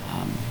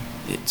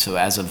 So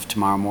as of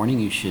tomorrow morning,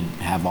 you should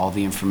have all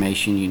the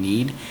information you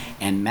need.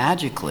 And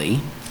magically,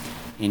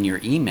 in your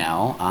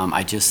email,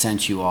 I just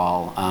sent you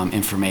all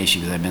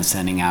information, because I've been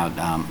sending out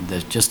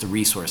just the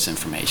resource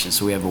information.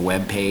 So we have a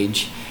web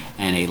page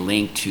and a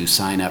link to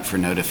sign up for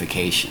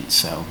notifications,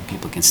 so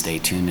people can stay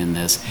tuned in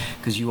this,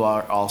 because you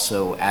are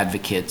also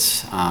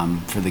advocates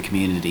for the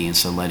community, and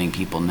so letting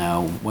people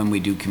know when we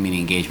do community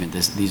engagement,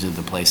 these are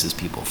the places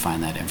people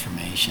find that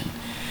information.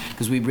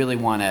 Because we really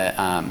want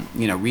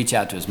to reach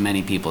out to as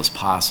many people as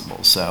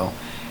possible. So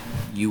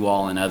you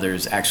all and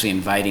others actually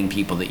inviting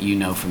people that you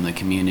know from the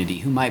community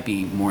who might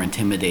be more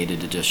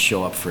intimidated to just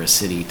show up for a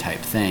city type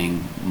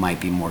thing,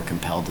 might be more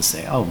compelled to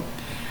say, oh,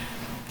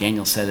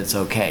 Daniel said it's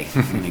okay,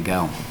 I'm going to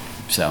go.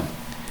 So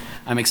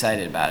I'm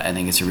excited about it. I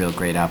think it's a real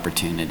great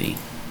opportunity.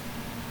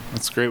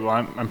 that's great. Well,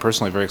 I'm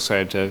personally very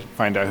excited to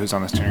find out who's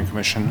on the steering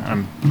commission.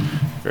 I'm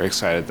very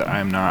excited that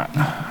I'm not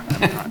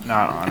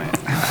on it.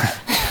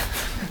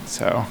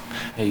 So,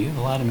 Hey, you have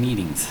a lot of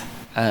meetings.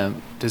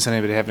 does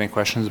anybody have any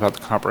questions about the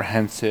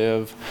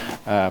comprehensive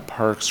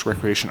Parks,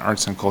 Recreation,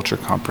 Arts, and Culture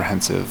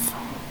Comprehensive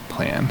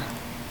Plan?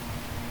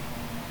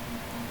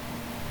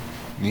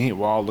 Neat.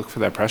 Well, I'll look for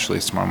that press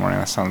release tomorrow morning.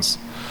 That sounds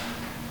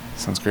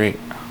great.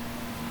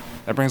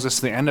 That brings us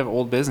to the end of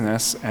old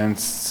business and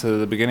to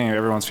the beginning of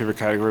everyone's favorite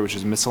category, which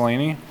is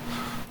miscellany.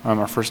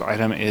 Our first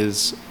item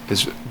is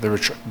the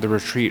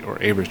retreat,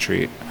 or a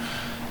retreat.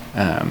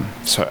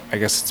 So I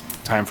guess it's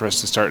time for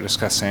us to start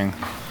discussing.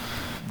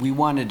 We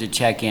wanted to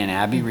check in.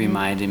 Abby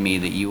reminded me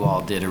that you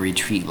all did a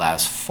retreat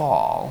last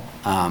fall.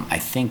 I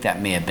think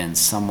that may have been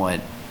somewhat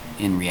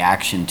in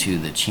reaction to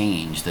the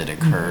change that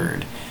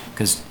occurred,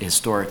 because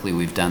historically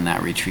we've done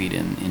that retreat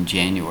in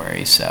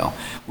January. So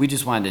we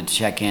just wanted to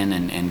check in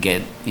and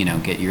get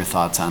your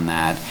thoughts on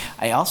that.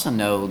 I also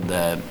know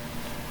the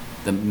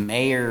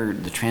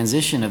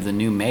transition of the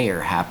new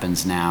mayor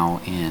happens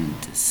now in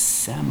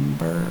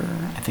December.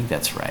 I think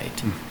that's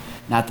right.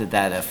 Not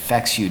that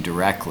affects you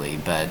directly,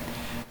 but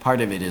part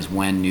of it is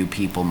when new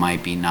people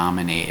might be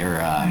nominated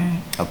or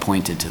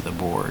appointed to the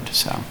board.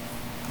 So,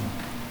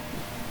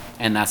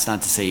 and that's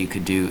not to say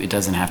it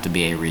doesn't have to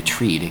be a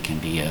retreat. It can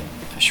be a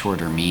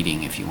shorter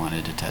meeting if you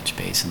wanted to touch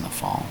base in the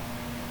fall.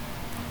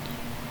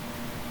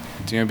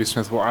 Dean B.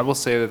 Smith, well, I will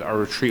say that our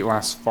retreat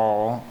last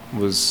fall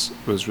was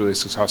really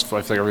successful.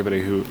 I feel like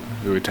everybody who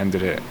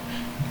attended it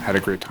had a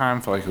great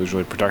time, felt like it was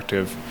really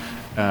productive.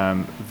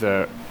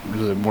 The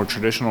more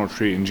traditional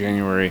retreat in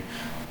January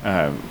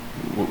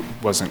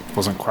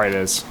wasn't quite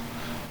as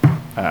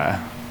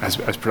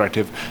as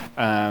productive.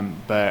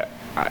 But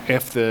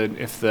if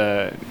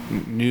the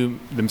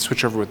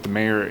switch over with the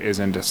mayor is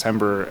in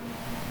December, it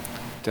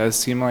does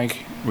seem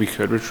like we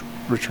could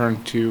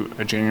return to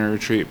a January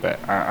retreat. But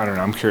I don't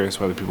know. I'm curious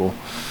whether people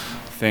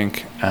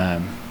think,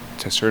 to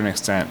a certain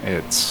extent,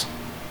 it's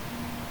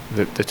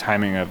the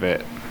timing of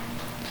it.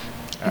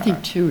 I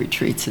think 2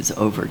 retreats is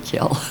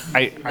overkill.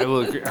 I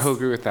will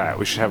agree with that.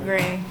 We should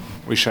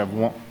have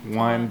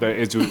one,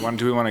 but do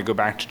we want to go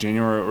back to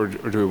January, or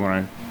do we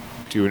want to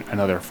do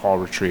another fall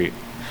retreat?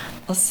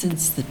 Well,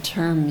 since the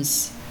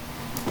terms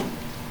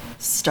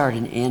start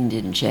and end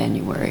in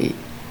January,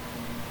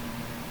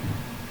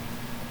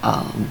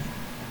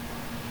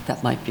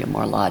 that might be a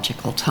more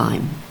logical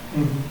time.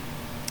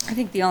 I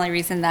think the only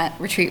reason that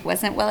retreat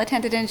wasn't well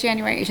attended in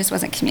January, it just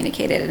wasn't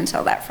communicated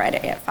until that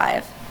Friday at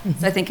 5.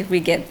 So I think if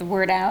we get the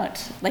word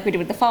out, like we did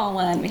with the fall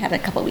one, we had a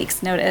couple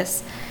weeks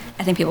notice,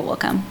 I think people will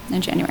come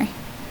in January.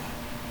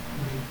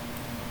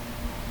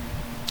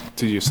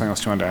 Did you have something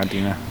else you wanted to add,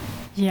 Dina?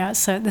 Yeah,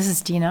 so this is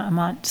Dina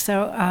Amont.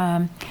 So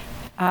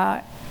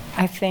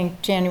I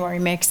think January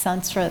makes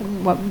sense for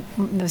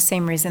the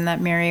same reason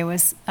that Mary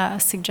was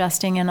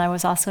suggesting, and I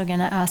was also going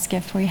to ask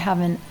if we have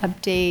an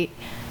update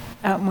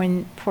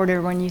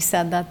when you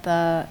said that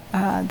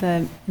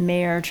the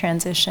mayor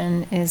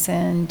transition is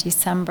in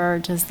December.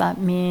 Does that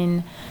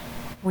mean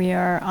we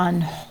are on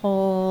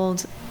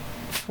hold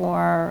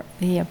for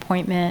the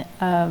appointment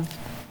of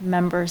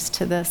members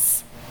to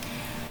this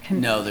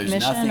commission? No, there's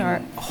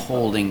nothing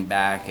holding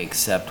back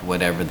except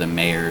whatever the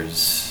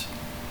mayor's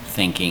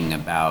thinking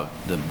about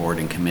the board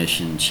and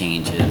commission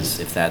changes.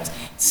 If it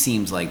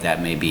seems like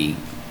that may be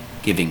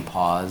giving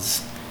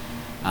pause,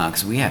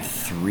 because we have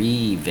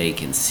 3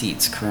 vacant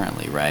seats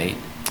currently, right?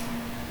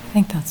 I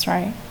think that's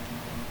right.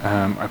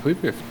 I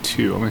believe we have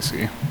 2. Let me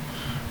see.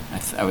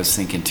 I was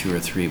thinking 2 or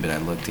 3, but I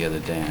looked the other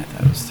day and I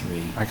thought it was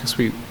 3. I guess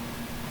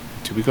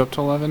did we go up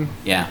to 11?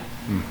 Yeah.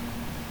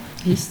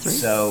 These 3?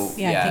 So,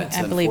 Yeah, it's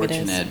I believe it is.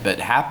 unfortunate, but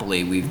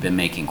happily we've been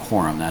making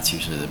quorum. That's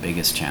usually the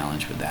biggest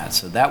challenge with that.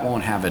 So that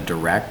won't have a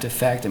direct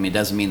effect. I mean, it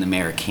doesn't mean the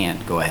mayor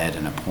can't go ahead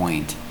and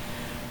appoint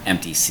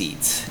empty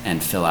seats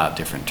and fill out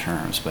different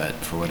terms, but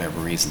for whatever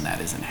reason that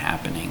isn't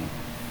happening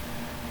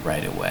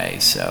right away.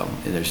 So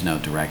there's no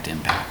direct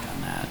impact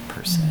on that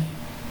per se.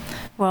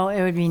 Well,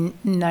 it would be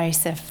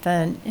nice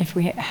if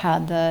we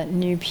had the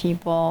new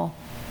people,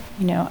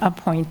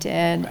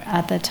 appointed Right.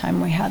 at the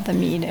time we had the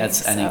meeting. I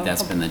think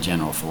that's been the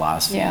general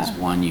philosophy is Yeah.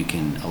 1, you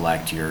can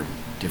elect your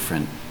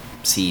different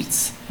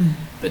seats,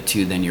 but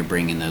 2, then you're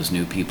bringing those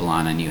new people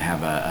on and you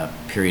have a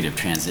period of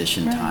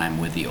transition Right. time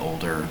with the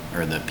older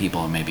or the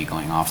people who may be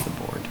going off the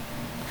board.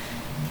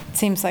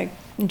 Seems like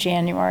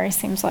January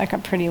seems like a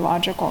pretty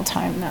logical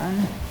time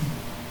then.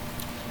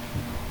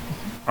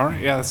 All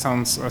right, yeah, that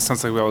sounds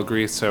like we all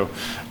agree. So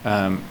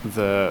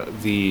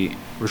the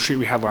retreat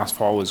we had last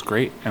fall was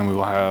great, and we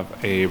will have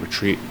a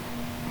retreat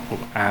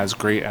as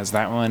great as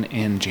that one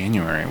in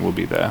January. Will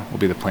be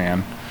the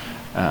plan.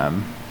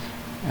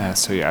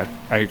 So yeah,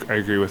 I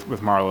agree with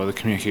Marlo. The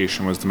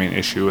communication was the main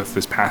issue with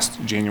this past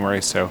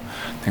January. So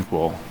I think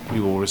we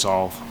will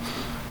resolve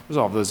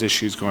those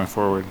issues going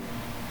forward.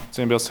 Does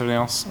anybody else have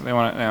anything else they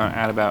want to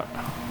add about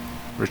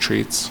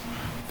retreats?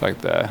 Like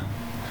the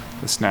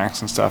snacks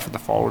and stuff at the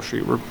fall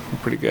retreat were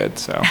pretty good.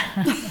 So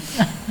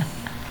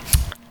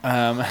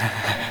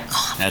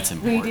That's We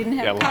important. didn't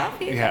have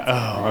coffee. yeah.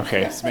 Oh,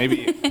 okay. So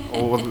maybe.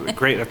 Well,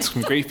 great. That's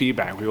some great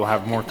feedback. We will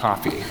have more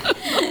coffee.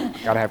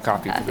 Got to have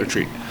coffee for the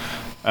retreat.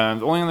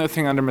 The only other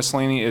thing under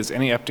miscellany is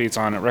any updates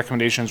on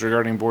recommendations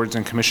regarding boards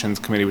and commissions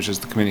committee, which is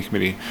the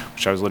committee,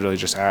 which I was literally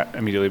just at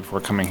immediately before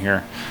coming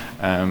here.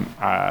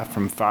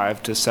 From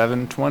 5 to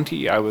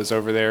 7:20, I was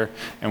over there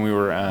and we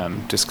were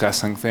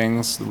discussing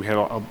things. We had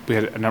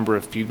a number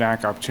of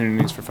feedback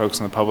opportunities for folks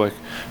in the public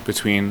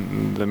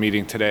between the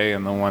meeting today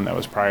and the one that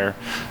was prior,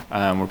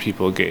 where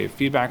people gave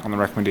feedback on the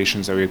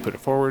recommendations that we had put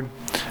forward.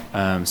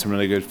 Some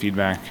really good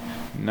feedback.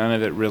 None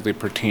of it really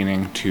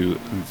pertaining to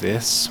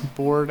this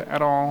board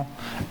at all.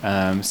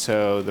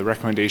 So the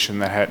recommendation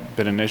that had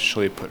been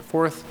initially put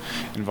forth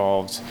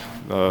involved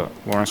the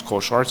Lawrence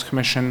Cultural Arts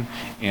Commission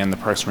and the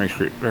Parks and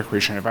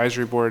Recreation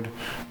Advisory Board,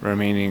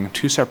 remaining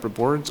 2 separate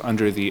boards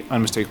under the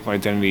Unmistakable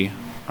Identity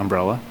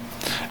umbrella.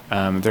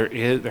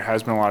 There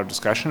has been a lot of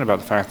discussion about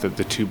the fact that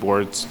the 2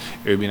 boards,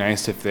 it would be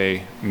nice if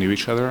they knew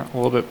each other a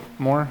little bit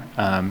more,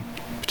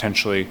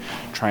 potentially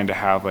trying to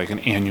have like an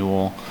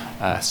annual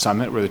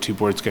summit where the 2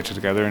 boards get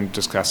together and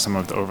discuss some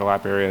of the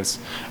overlap areas,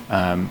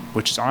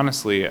 which is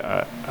honestly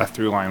a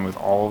through line with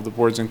all of the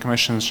boards and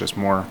commissions. Just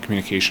more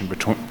communication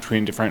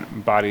between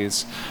different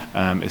bodies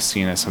is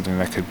seen as something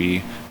that could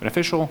be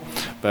beneficial.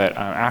 But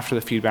after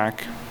the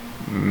feedback,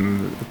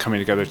 coming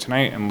together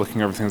tonight and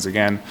looking over things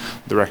again,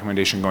 the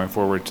recommendation going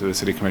forward to the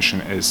City Commission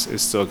is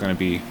still going to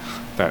be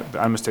that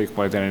the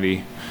Unmistakable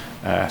Identity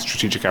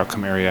strategic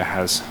outcome area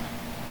has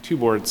 2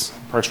 boards,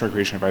 Parks and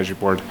Recreation Advisory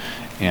Board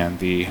and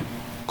the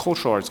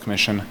Cultural Arts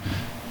Commission,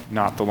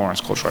 not the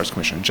Lawrence Cultural Arts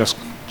Commission, just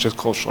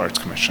Cultural Arts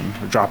Commission.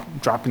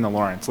 Dropping the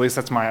Lawrence. At least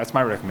that's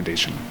my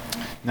recommendation.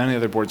 None of the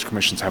other boards or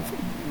commissions have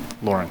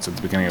Lawrence at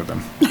the beginning of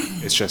them.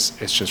 It's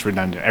just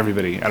redundant.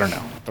 Everybody, I don't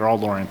know. They're all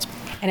Lawrence.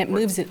 And it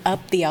moves it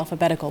up the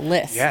alphabetical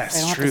list. Yes, so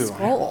I don't true. have to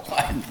scroll.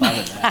 I hadn't thought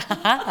of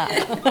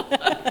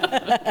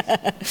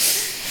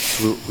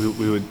that.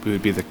 We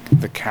would be the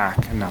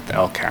CAC and not the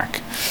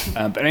LCAC.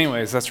 But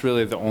anyways, that's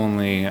really the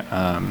only,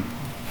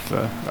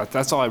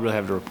 that's all I really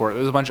have to report.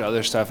 There's a bunch of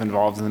other stuff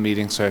involved in the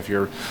meeting, so if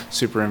you're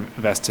super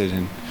invested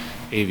in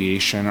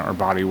aviation or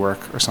body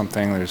work or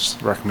something, there's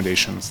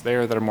recommendations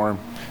there that are more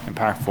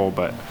impactful,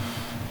 but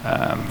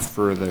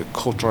for the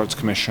Cultural Arts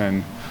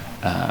Commission,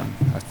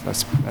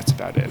 that's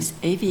about it. Is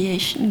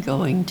aviation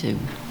going to,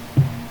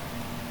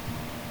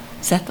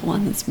 is that the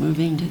one that's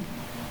moving to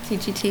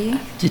TGT?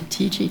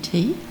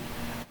 TGT?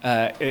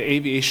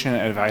 Aviation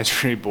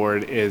Advisory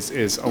Board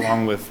is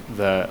along with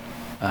the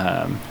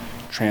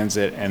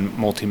transit and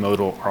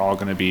multimodal are all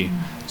going to be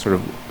sort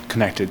of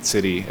connected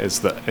city as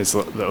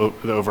the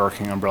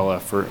overarching umbrella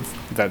for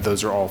that.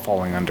 Those are all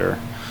falling under.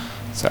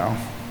 So.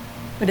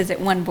 What is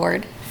it? One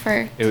board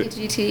for It would-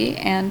 TGT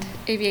and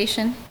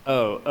aviation?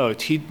 The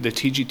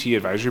TGT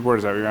Advisory Board,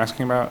 is that what you're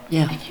asking about?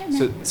 Yeah.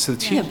 So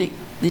Yeah, the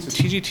the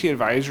TGT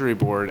Advisory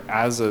Board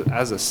as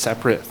a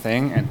separate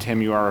thing, and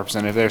Tim, you are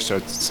representative there,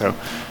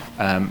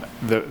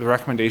 the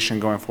recommendation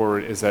going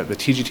forward is that the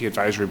TGT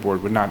Advisory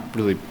Board would not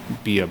really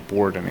be a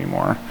board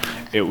anymore.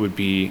 It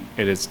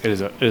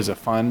is a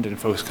fund, and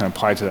folks can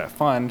apply to that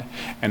fund,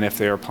 and if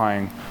they're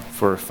applying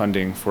for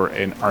funding for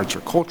an arts or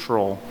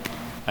cultural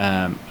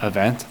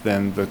event,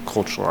 then the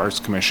Cultural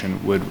Arts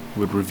Commission would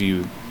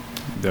review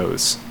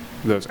those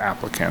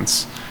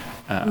applicants.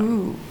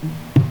 Ooh.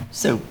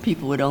 So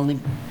people would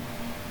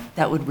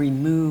that would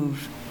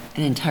remove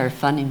an entire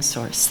funding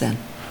source then?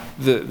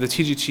 The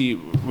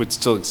TGT would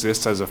still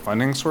exist as a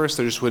funding source.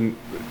 There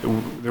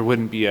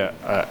wouldn't be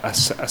a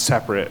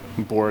separate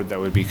board that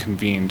would be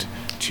convened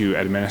to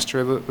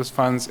administer those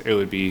funds. It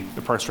would be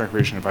the Parks and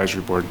Recreation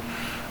Advisory Board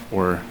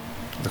or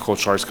the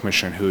Cultural Arts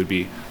Commission who would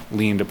be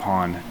leaned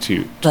upon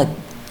to. But,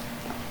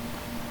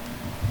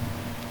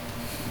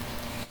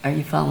 are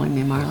you following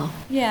me, Marlo?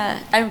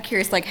 Yeah, I'm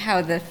curious, like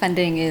how the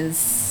funding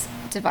is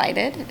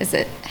divided. Is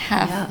it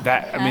half? Yeah.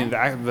 That, I mean,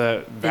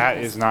 that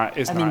is not.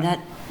 I mean, that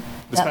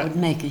would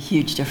make a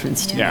huge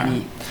difference to Yeah.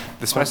 many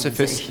The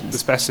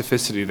organizations.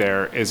 specificity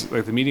there is,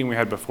 like, the meeting we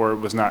had before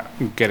was not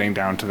getting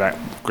down to that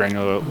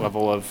granular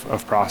level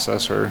of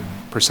process or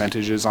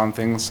percentages on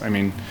things. I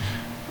mean,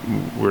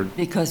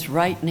 Because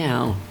right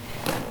now,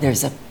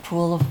 there's a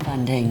pool of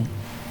funding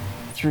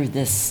through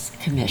this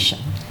commission,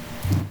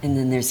 and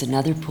then there's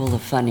another pool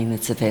of funding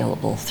that's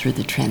available through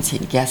the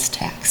transient guest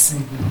tax.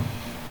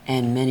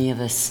 And many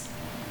of us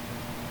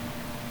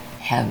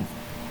have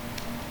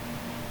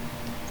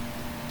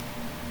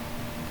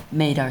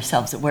made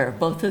ourselves aware of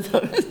both of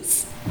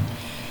those.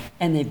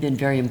 And they've been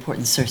very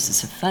important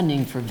sources of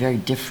funding for very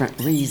different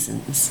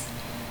reasons.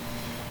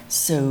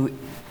 So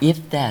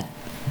if that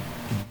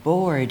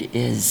board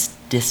is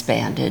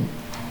disbanded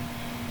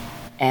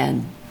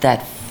and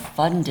that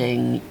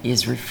funding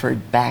is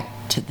referred back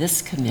to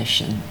this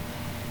commission,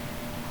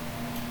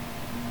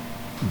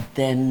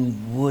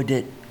 then would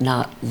it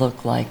not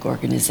look like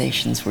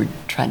organizations were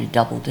trying to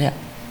double dip?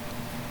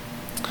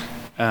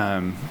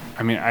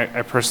 I mean,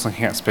 I personally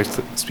can't speak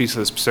to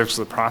the specifics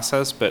of the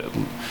process, but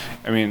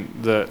I mean,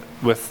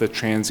 with the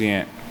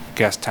Transient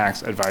Guest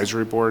Tax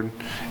Advisory Board,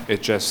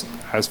 it just,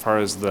 as far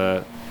as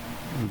the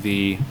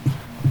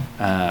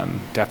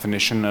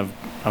definition of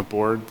a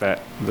board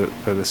that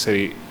the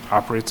city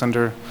operates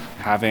under,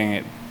 having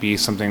it be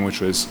something which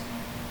was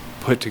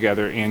put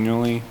together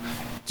annually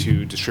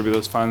to distribute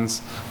those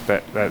funds,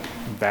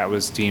 that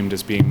was deemed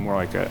as being more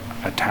like a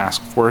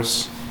task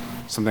force,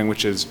 something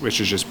which is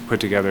just put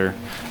together,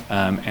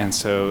 and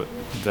so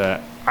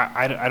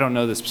I don't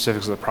know the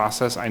specifics of the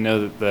process. I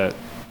know that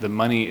the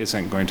money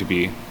isn't going to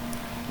be,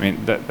 I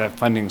mean, that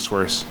funding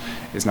source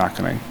is not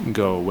going to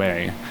go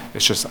away.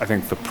 It's just, I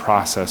think the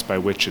process by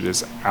which it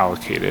is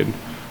allocated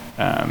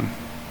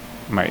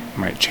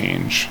might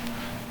change,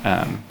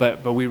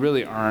 but we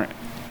really aren't.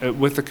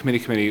 With the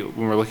committee,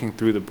 when we're looking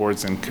through the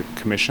boards and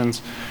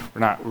commissions,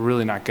 we're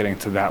really not getting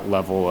to that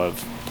level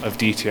of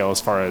detail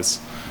as far as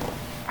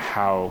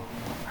how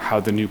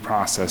the new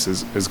process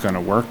is going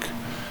to work.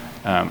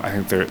 I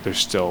think there's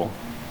still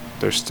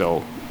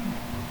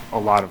a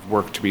lot of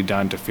work to be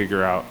done to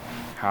figure out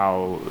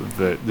how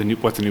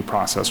what the new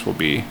process will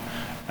be.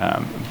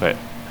 But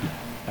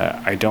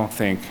I don't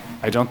think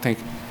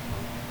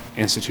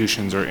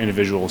institutions or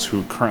individuals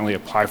who currently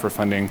apply for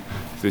funding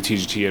through the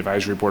TGT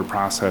Advisory Board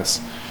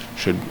process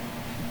should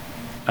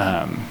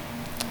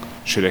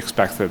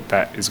expect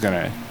that is going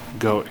to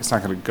go. It's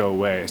not going to go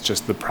away. It's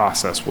just the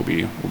process will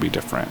be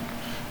different.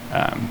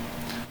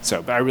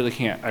 But I really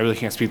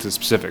can't speak to the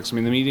specifics. I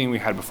mean, the meeting we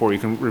had before, you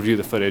can review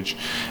the footage.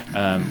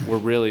 We're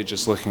really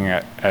just looking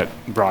at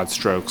broad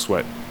strokes,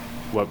 what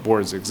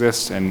boards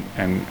exist and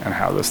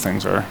how those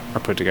things are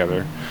put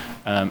together.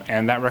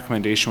 And that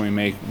recommendation we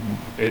make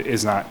it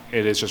is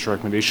just a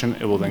recommendation.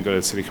 It will then go to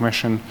the city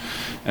commission,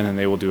 and then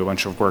they will do a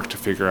bunch of work to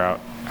figure out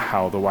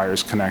how the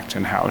wires connect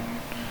and how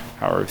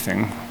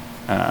everything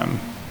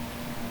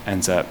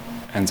ends up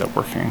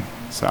working.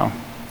 So.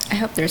 I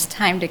hope there's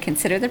time to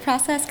consider the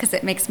process because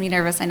it makes me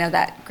nervous. I know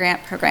that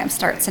grant program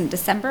starts in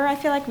December. I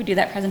feel like we do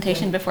that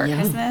presentation before Yeah.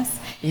 Christmas.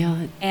 Yeah.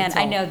 And it's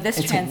I know this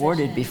It's transition.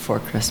 awarded before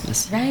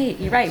Christmas. Right,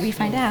 you're right. We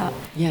find out.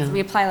 Yeah. So we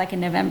apply like in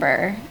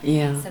November.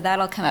 Yeah. So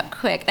that'll come up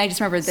quick. I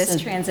just remember this So-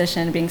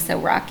 transition being so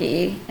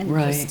rocky and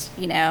Right. just,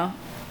 you know.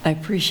 I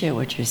appreciate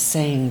what you're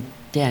saying,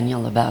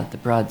 Daniel, about the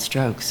broad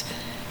strokes,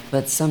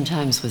 but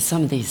sometimes with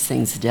some of these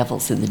things, the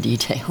devil's in the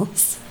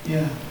details.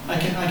 Yeah, I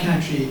can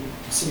actually,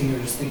 sitting here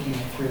just thinking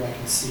it through, I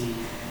can see,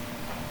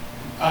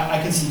 I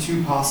can see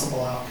two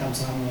possible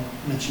outcomes, and I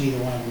won't mention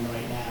either one of them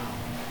right now,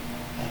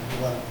 and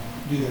we'll let them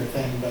do their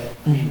thing, but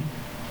I mean,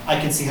 I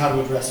can see how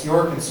to address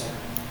your concern,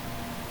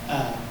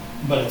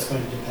 but it's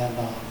going to depend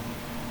on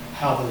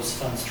how those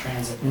funds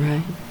transit.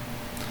 Right.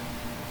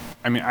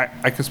 I mean,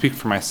 I can speak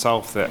for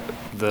myself that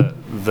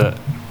the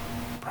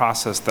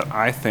process that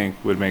I think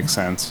would make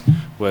sense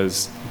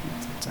was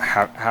to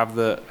have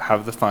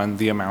the fund,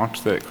 the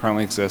amount that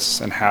currently exists,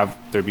 and have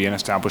there be an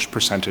established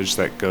percentage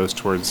that goes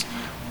towards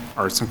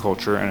arts and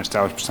culture, and an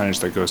established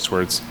percentage that goes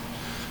towards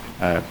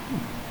what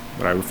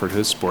I refer to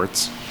as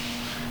sports,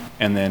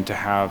 and then to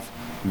have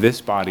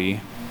this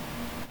body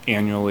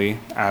annually,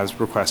 as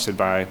requested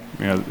by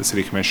the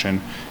city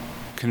commission,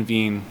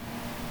 convene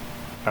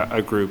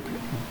a group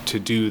to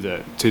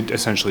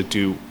essentially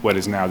do what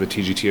is now the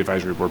TGT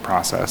advisory board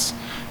process.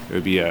 It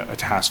would be a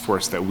task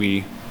force that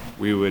we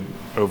would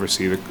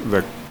oversee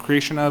the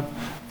creation of.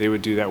 They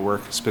would do that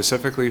work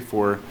specifically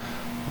for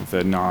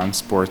the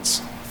non-sports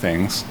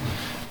things,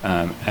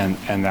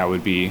 and that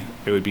would be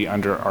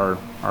under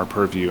our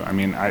purview. I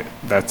mean,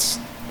 that's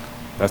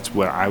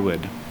what I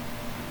would.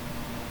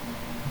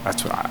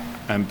 That's what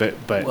I.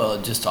 But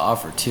Well, just to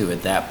offer too,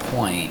 at that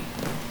point,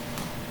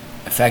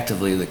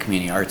 effectively, the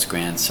community arts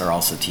grants are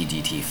also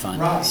TGT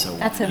funded. Right. So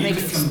That's what You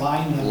makes could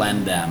combine them.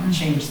 blend them.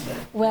 Change the.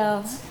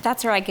 Well,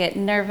 that's where I get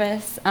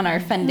nervous on our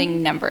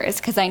funding numbers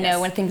because I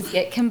know when things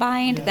get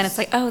combined, then it's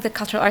like, oh, the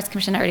Cultural Arts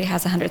Commission already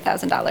has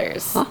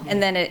 $100,000,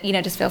 and then it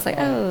just feels like,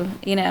 oh,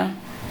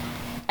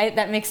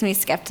 that makes me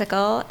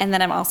skeptical. And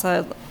then I'm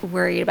also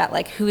worried about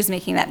like who's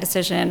making that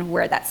decision,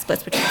 where that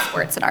splits between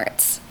sports and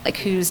arts, like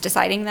who's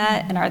deciding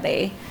that, and are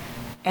they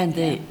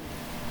And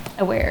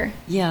aware?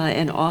 yeah,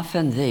 and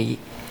often the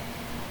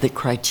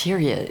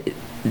criteria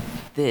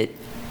that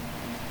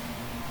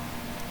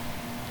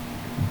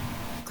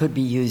could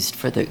be used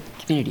for the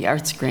community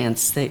arts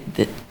grants, that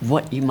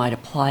what you might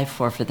apply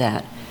for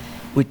that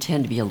would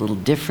tend to be a little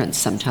different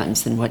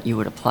sometimes than what you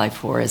would apply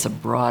for as a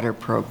broader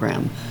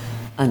program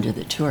under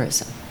the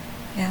tourism.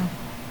 Yeah,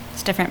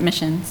 it's different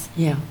missions.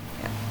 Yeah.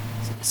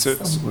 So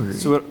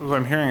what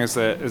I'm hearing is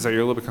that you're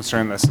a little bit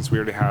concerned that since we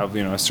already have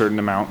a certain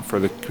amount for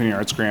the community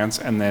arts grants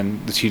and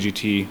then the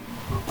TGT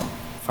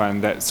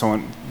fund, that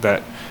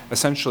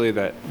essentially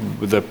that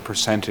the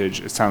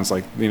percentage, it sounds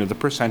like the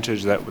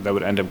percentage that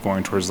would end up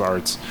going towards the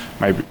arts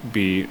might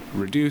be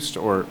reduced,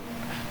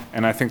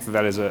 and I think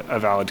that is a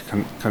valid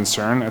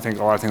concern. I think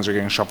a lot of things are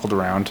getting shuffled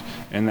around.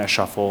 In that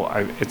shuffle,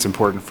 it's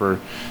important for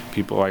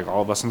people like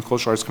all of us in the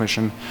Cultural Arts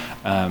Commission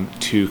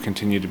to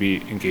continue to be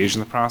engaged in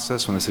the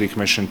process. When the City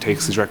Commission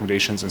takes these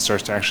recommendations and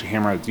starts to actually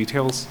hammer out the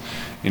details,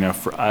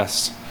 for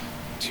us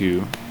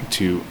to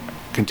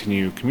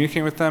continue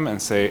communicating with them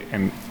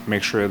and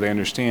make sure they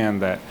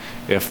understand that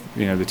if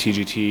the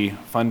TGT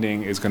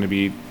funding is going to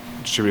be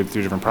distributed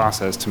through a different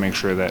process, to make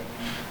sure that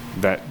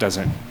that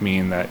doesn't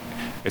mean that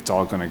it's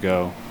all going to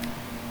go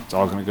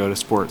to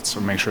sports,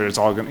 or make sure it's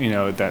all going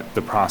that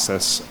the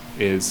process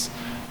is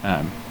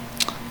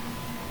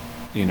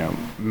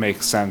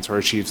makes sense or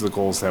achieves the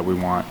goals that we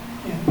want.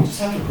 Yeah, we just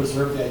have to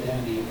preserve the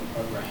identity of the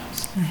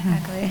programs.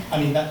 Exactly.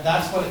 I mean,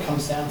 that's what it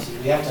comes down to.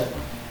 We have to,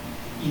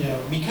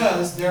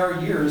 because there are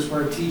years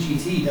where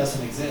TGT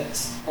doesn't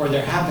exist, or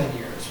there have been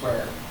years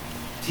where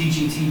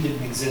TGT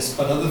didn't exist,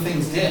 but other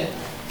things did.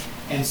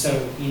 And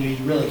so, you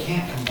really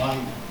can't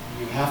combine them.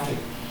 You have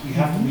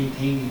to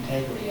maintain the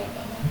integrity of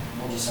them.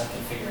 We'll just have to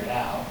figure it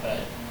out, but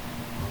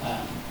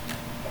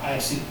I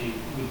absolutely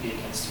would be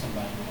against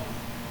combining them.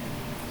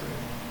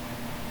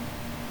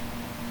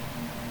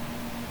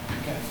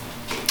 Okay.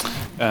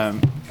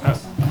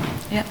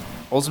 Yep.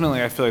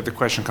 Ultimately, I feel like the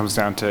question comes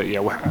down to,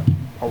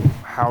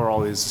 how are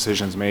all these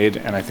decisions made?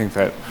 And I think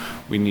that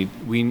we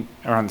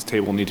around this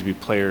table need to be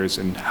players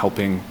in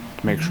helping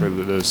to make sure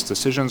that those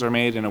decisions are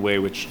made in a way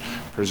which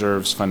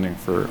preserves funding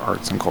for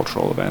arts and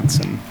cultural events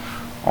and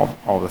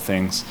all the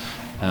things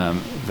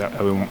that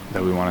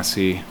we want to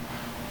see.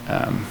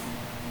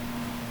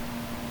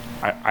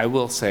 I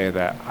will say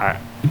that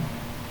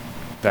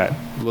that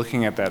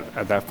looking at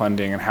that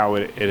funding and how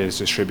it is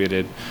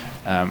distributed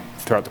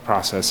throughout the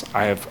process,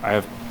 I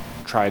have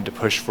tried to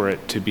push for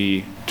it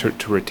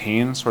to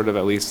retain sort of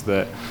at least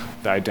the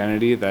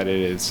identity that it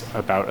is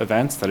about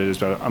events, that it is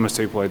about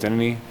unmistakable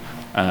identity,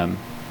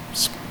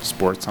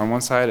 sports on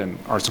one side and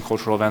arts and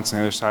cultural events on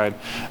the other side,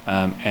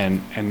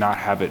 and not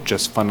have it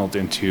just funneled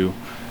into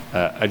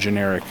a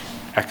generic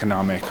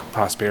economic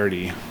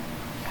prosperity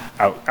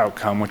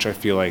outcome, which I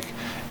feel like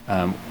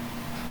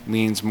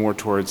leans more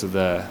towards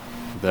the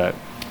the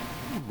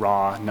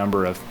raw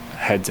number of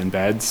heads and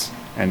beds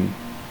and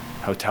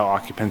hotel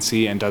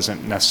occupancy and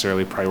doesn't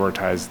necessarily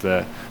prioritize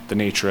the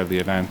nature of the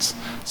events.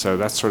 So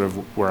that's sort of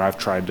where I've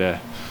tried to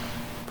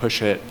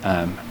push it.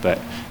 But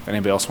if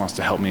anybody else wants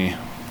to help me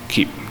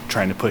keep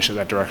trying to push it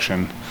that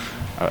direction,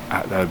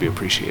 that would be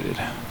appreciated.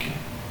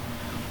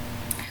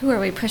 Who are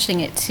we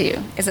pushing it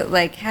to? Is it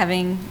like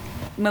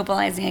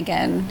mobilizing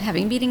again,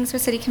 having meetings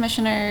with city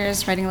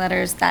commissioners, writing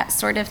letters, that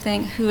sort of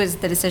thing? Who is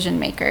the decision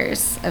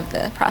makers of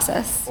the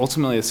process?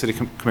 Ultimately, the city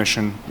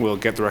commission will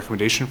get the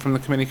recommendation from the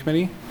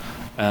committee,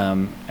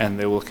 and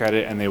they will look at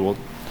it and they will,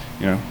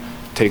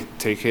 take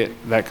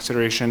that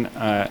consideration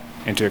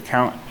into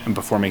account, and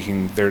before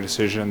making their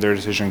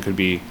decision could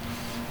be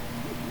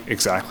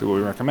exactly what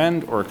we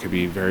recommend, or it could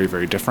be very,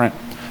 very different,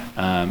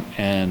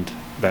 and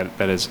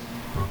that is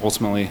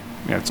ultimately,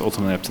 it's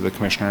ultimately up to the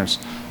commissioners.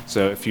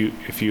 So if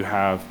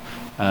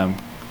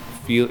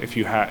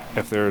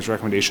there's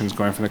recommendations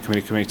going from the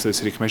committee to the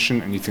city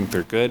commission and you think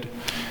they're good,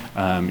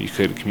 you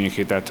could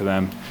communicate that to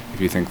them.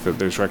 If you think that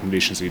there's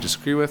recommendations that you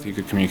disagree with, you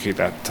could communicate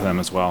that to them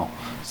as well.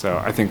 So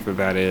I think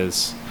that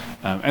is,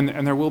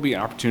 and there will be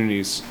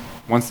opportunities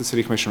once the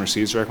city commission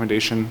receives the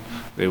recommendation.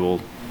 They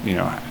will,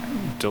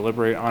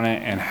 deliberate on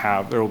it, and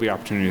there will be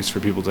opportunities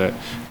for people to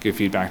give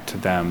feedback to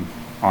them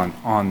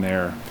on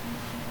their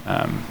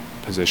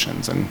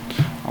positions and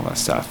all that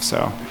stuff.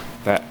 So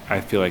that,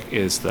 I feel like,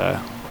 is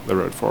the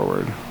road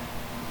forward.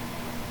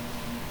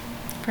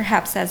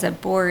 Perhaps as a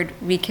board,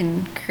 we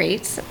can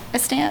create a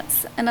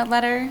stance and a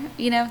letter,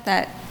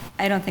 that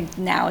I don't think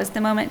now is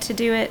the moment to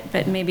do it,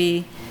 but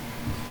maybe,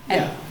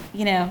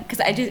 because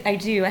I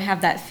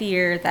have that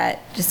fear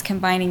that just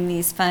combining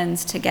these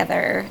funds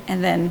together,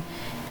 and then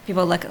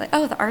people look at like,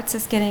 oh, the arts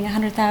is getting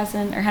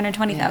 $100,000 or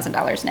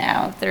 $120,000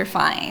 now, they're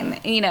fine.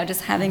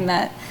 Just having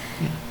that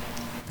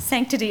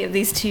sanctity of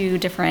these two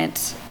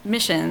different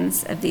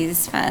missions of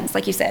these funds,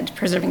 like you said,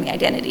 preserving the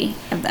identity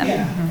of them.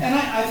 Yeah, and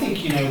I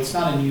think, it's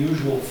not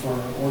unusual for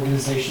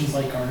organizations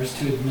like ours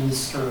to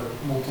administer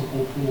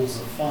multiple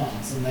pools of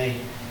funds, and they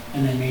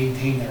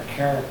maintain their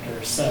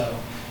character. So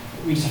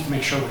we just have to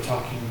make sure we're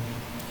talking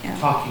about it.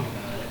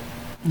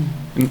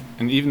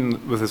 And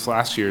even with this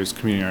last year's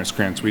community arts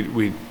grants,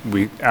 we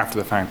after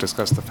the fact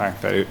discussed the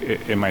fact that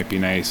it might be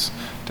nice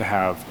to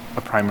have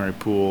a primary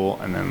pool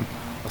and then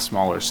a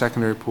smaller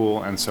secondary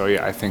pool. And so,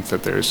 I think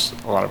that there's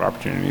a lot of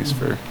opportunities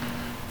for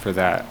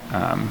that.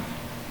 I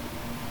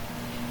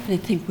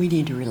think we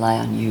need to rely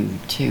on you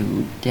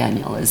too,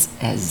 Daniel, as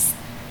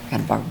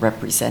kind of our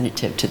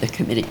representative to the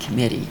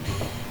committee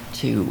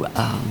to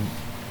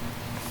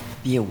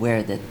be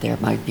aware that there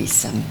might be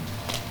some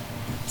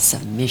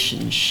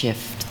mission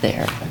shift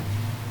there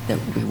that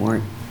we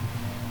weren't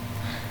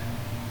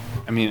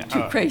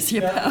too crazy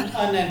about.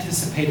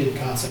 Unanticipated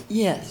consequences.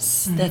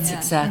 Yes, that's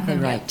exactly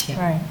right, Tim.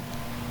 Right.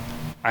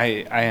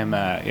 I am,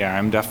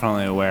 I'm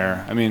definitely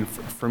aware. I mean,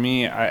 for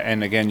me,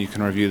 and again, you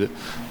can review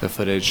the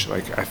footage.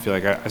 Like, I feel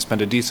like I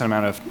spent a decent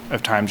amount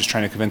of time just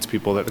trying to convince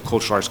people that the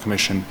Cultural Arts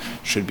Commission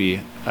should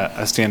be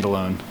a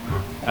standalone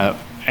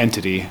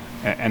entity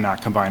and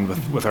not combined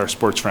with our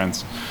sports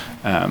friends.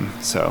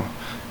 So,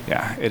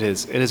 it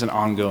is an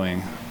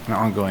ongoing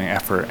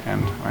effort,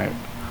 and I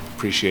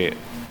appreciate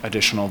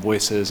additional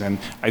voices. And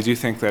I do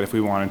think that if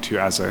we wanted to,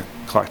 as a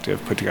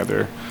collective, put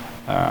together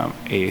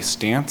a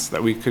stance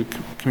that we could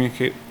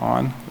communicate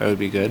on, that would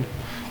be good.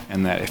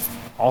 And that if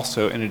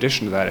also, in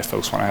addition to that, if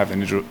folks want to have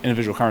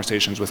individual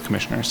conversations with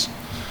commissioners,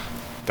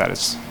 that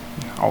is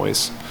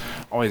always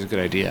a good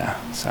idea.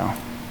 So.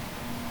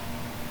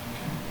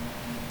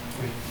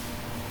 Great.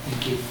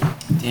 Thank you.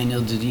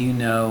 Daniel, did you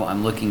know,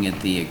 I'm looking at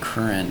the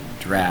current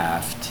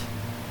draft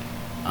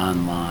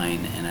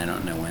online, and I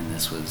don't know when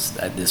this was,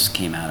 this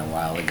came out a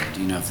while ago.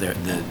 Do you know if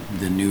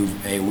the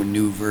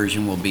new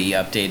version will be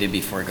updated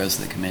before it goes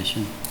to the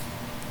commission?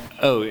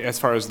 Oh, as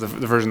far as the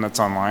version that's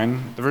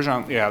online, the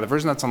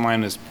version that's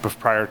online is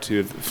prior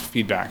to the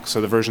feedback.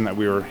 So the version that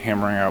we were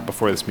hammering out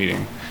before this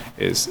meeting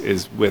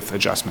is with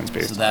adjustments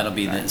based. So that'll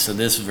be that. so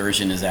this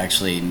version is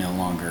actually no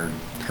longer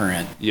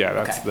current. Yeah,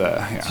 that's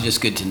So just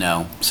good to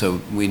know.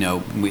 So we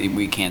know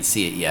we can't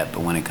see it yet,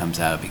 but when it comes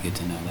out, it'd be good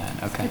to know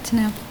that. Okay. Good to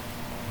know.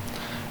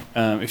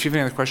 If you have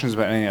any other questions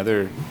about any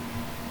other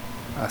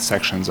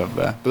sections of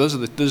but those are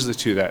the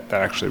two that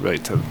actually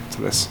relate to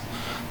this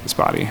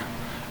body.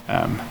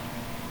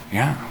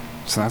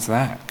 So that's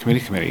that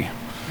committee.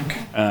 Okay.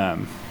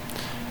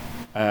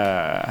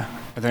 Are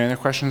there any other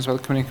questions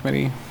about the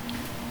committee?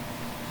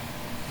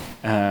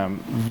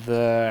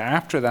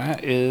 After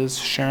that is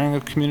sharing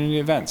of community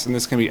events, and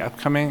this can be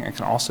upcoming. It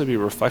can also be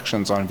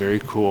reflections on very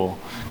cool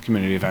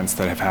community events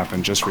that have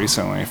happened just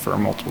recently for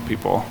multiple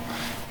people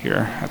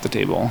here at the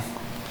table.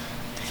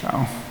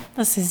 So.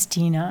 This is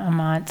Dina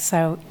Amont.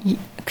 So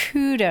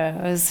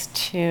kudos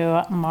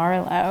to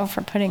Marlo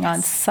for putting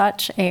on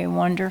such a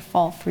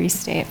wonderful Free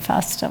State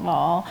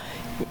Festival.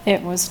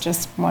 It was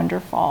just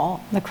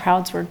wonderful. The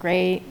crowds were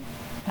great.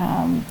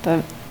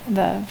 The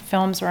The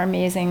films were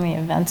amazing, the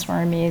events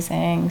were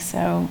amazing,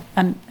 so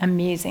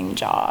amazing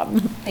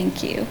job.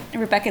 Thank you. And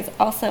Rebecca's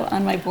also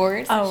on my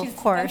board. So Oh, she's of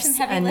course. done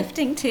some heavy And-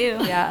 lifting too.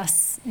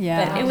 Yes,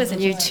 yeah. But it was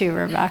you too,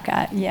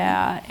 Rebecca.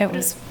 Yeah, it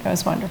was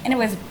wonderful. And it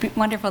was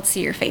wonderful to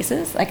see your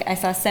faces. Like, I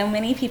saw so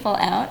many people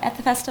out at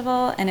the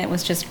festival, and it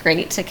was just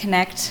great to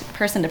connect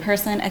person to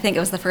person. I think it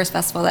was the first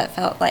festival that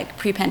felt like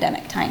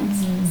pre-pandemic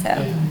times.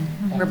 So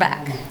we're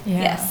back.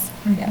 Yeah. Yes.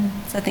 Yeah.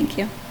 So thank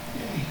you.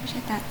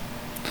 Appreciate that.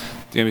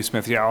 Debbie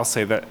Smith, yeah, I'll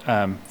say that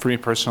for me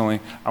personally,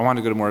 I wanted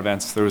to go to more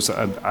events. There was,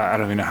 I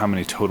don't even know how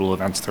many total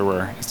events there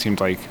were. It seemed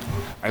like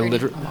I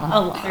literally,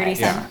 A lot. 30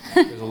 yeah,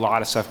 there's a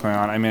lot of stuff going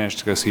on. I managed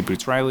to go see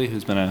Boots Riley,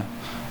 who's been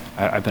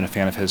I've been a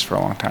fan of his for a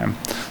long time.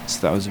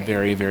 So that was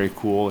very, very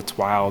cool. It's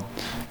wild.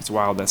 It's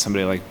wild that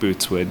somebody like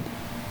Boots would,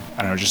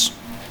 I don't know, just,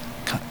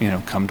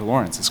 come to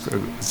Lawrence.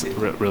 It's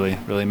really,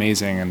 really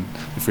amazing. And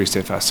the Free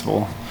State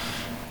Festival,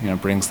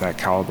 brings that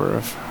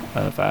caliber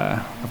of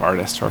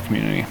artists to our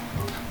community.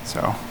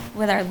 So.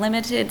 With our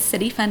limited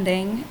city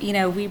funding,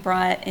 we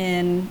brought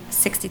in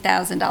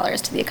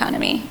 $60,000 to the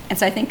economy. And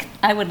so I think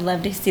I would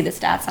love to see the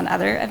stats on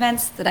other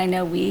events that I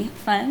know we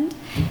fund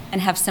and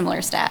have similar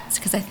stats.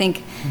 Because I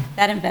think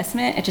that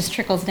investment, it just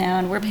trickles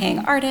down. We're paying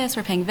artists,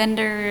 we're paying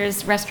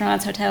vendors,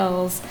 restaurants,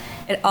 hotels.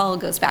 It all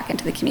goes back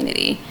into the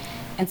community.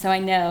 And so I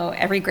know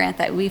every grant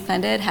that we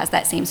funded has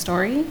that same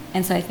story.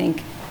 And so I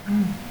think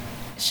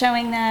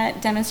showing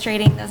that,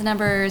 demonstrating those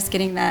numbers,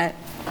 getting that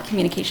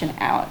communication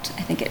out,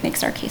 I think it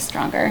makes our case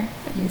stronger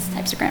for these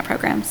types of grant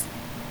programs.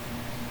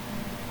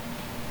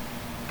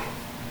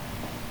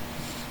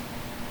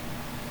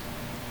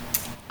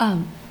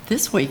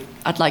 This week,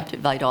 I'd like to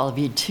invite all of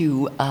you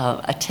to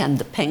attend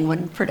the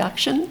Penguin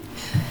production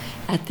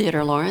at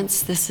Theater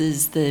Lawrence. This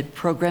is the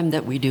program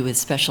that we do with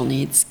special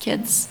needs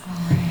kids.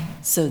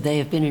 So they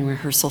have been in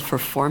rehearsal for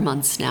 4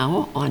 months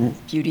now on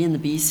Beauty and the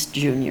Beast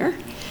Junior.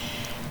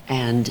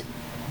 And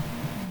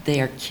they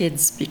are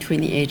kids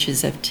between the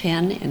ages of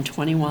 10 and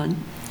 21.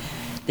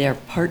 They're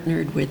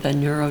partnered with a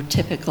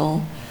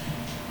neurotypical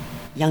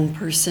young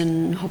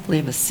person, hopefully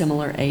of a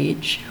similar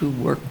age, who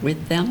work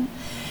with them.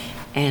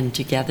 And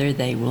together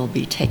they will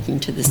be taking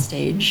to the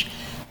stage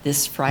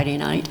this Friday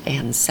night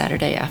and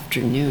Saturday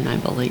afternoon, I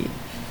believe.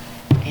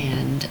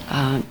 And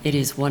it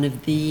is one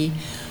of the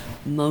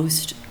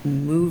most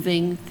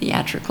moving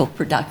theatrical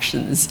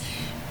productions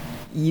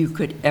you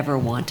could ever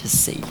want to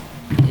see.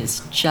 It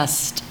is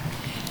just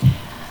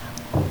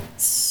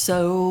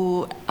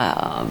so,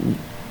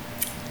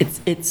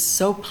 it's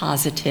so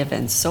positive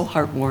and so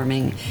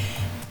heartwarming,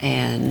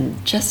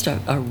 and just a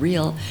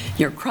real,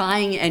 you're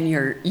crying and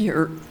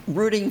you're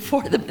rooting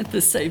for them at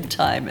the same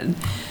time, and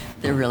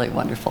they're really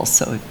wonderful.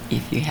 So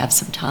if you have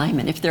some time,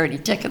 and if there are any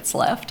tickets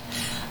left,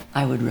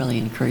 I would really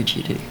encourage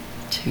you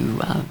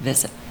to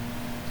visit.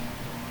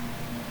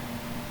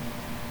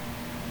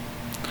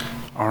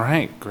 All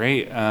right,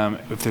 great.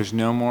 If there's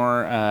no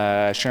more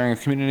sharing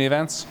of community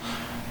events,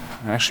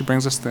 it actually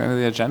brings us to the end of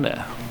the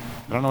agenda.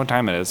 I don't know what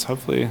time it is.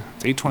 Hopefully,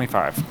 it's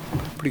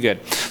 8:25. Pretty good.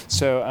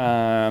 So,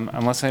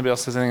 unless anybody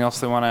else has anything else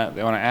they want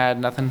to add,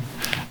 nothing,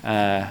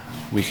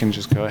 we can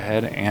just go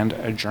ahead and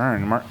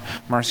adjourn.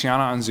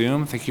 Marciana on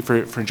Zoom, thank you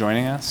for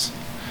joining us.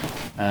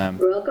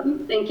 You're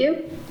welcome. Thank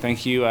you.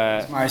 Thank you,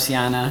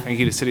 Marciana. Thank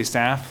you to city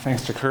staff.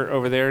 Thanks to Kurt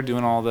over there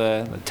doing all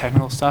the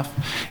technical stuff.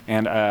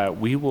 And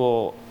we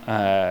will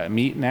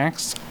meet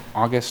next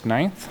August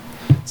 9th,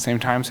 same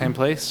time, same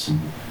place.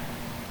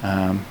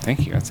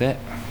 Thank you. That's it.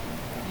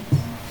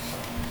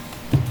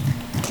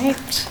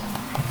 Great.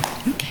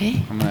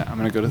 Okay. I'm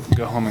gonna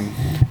go home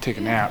and take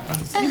a nap.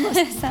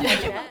 Sounds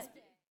like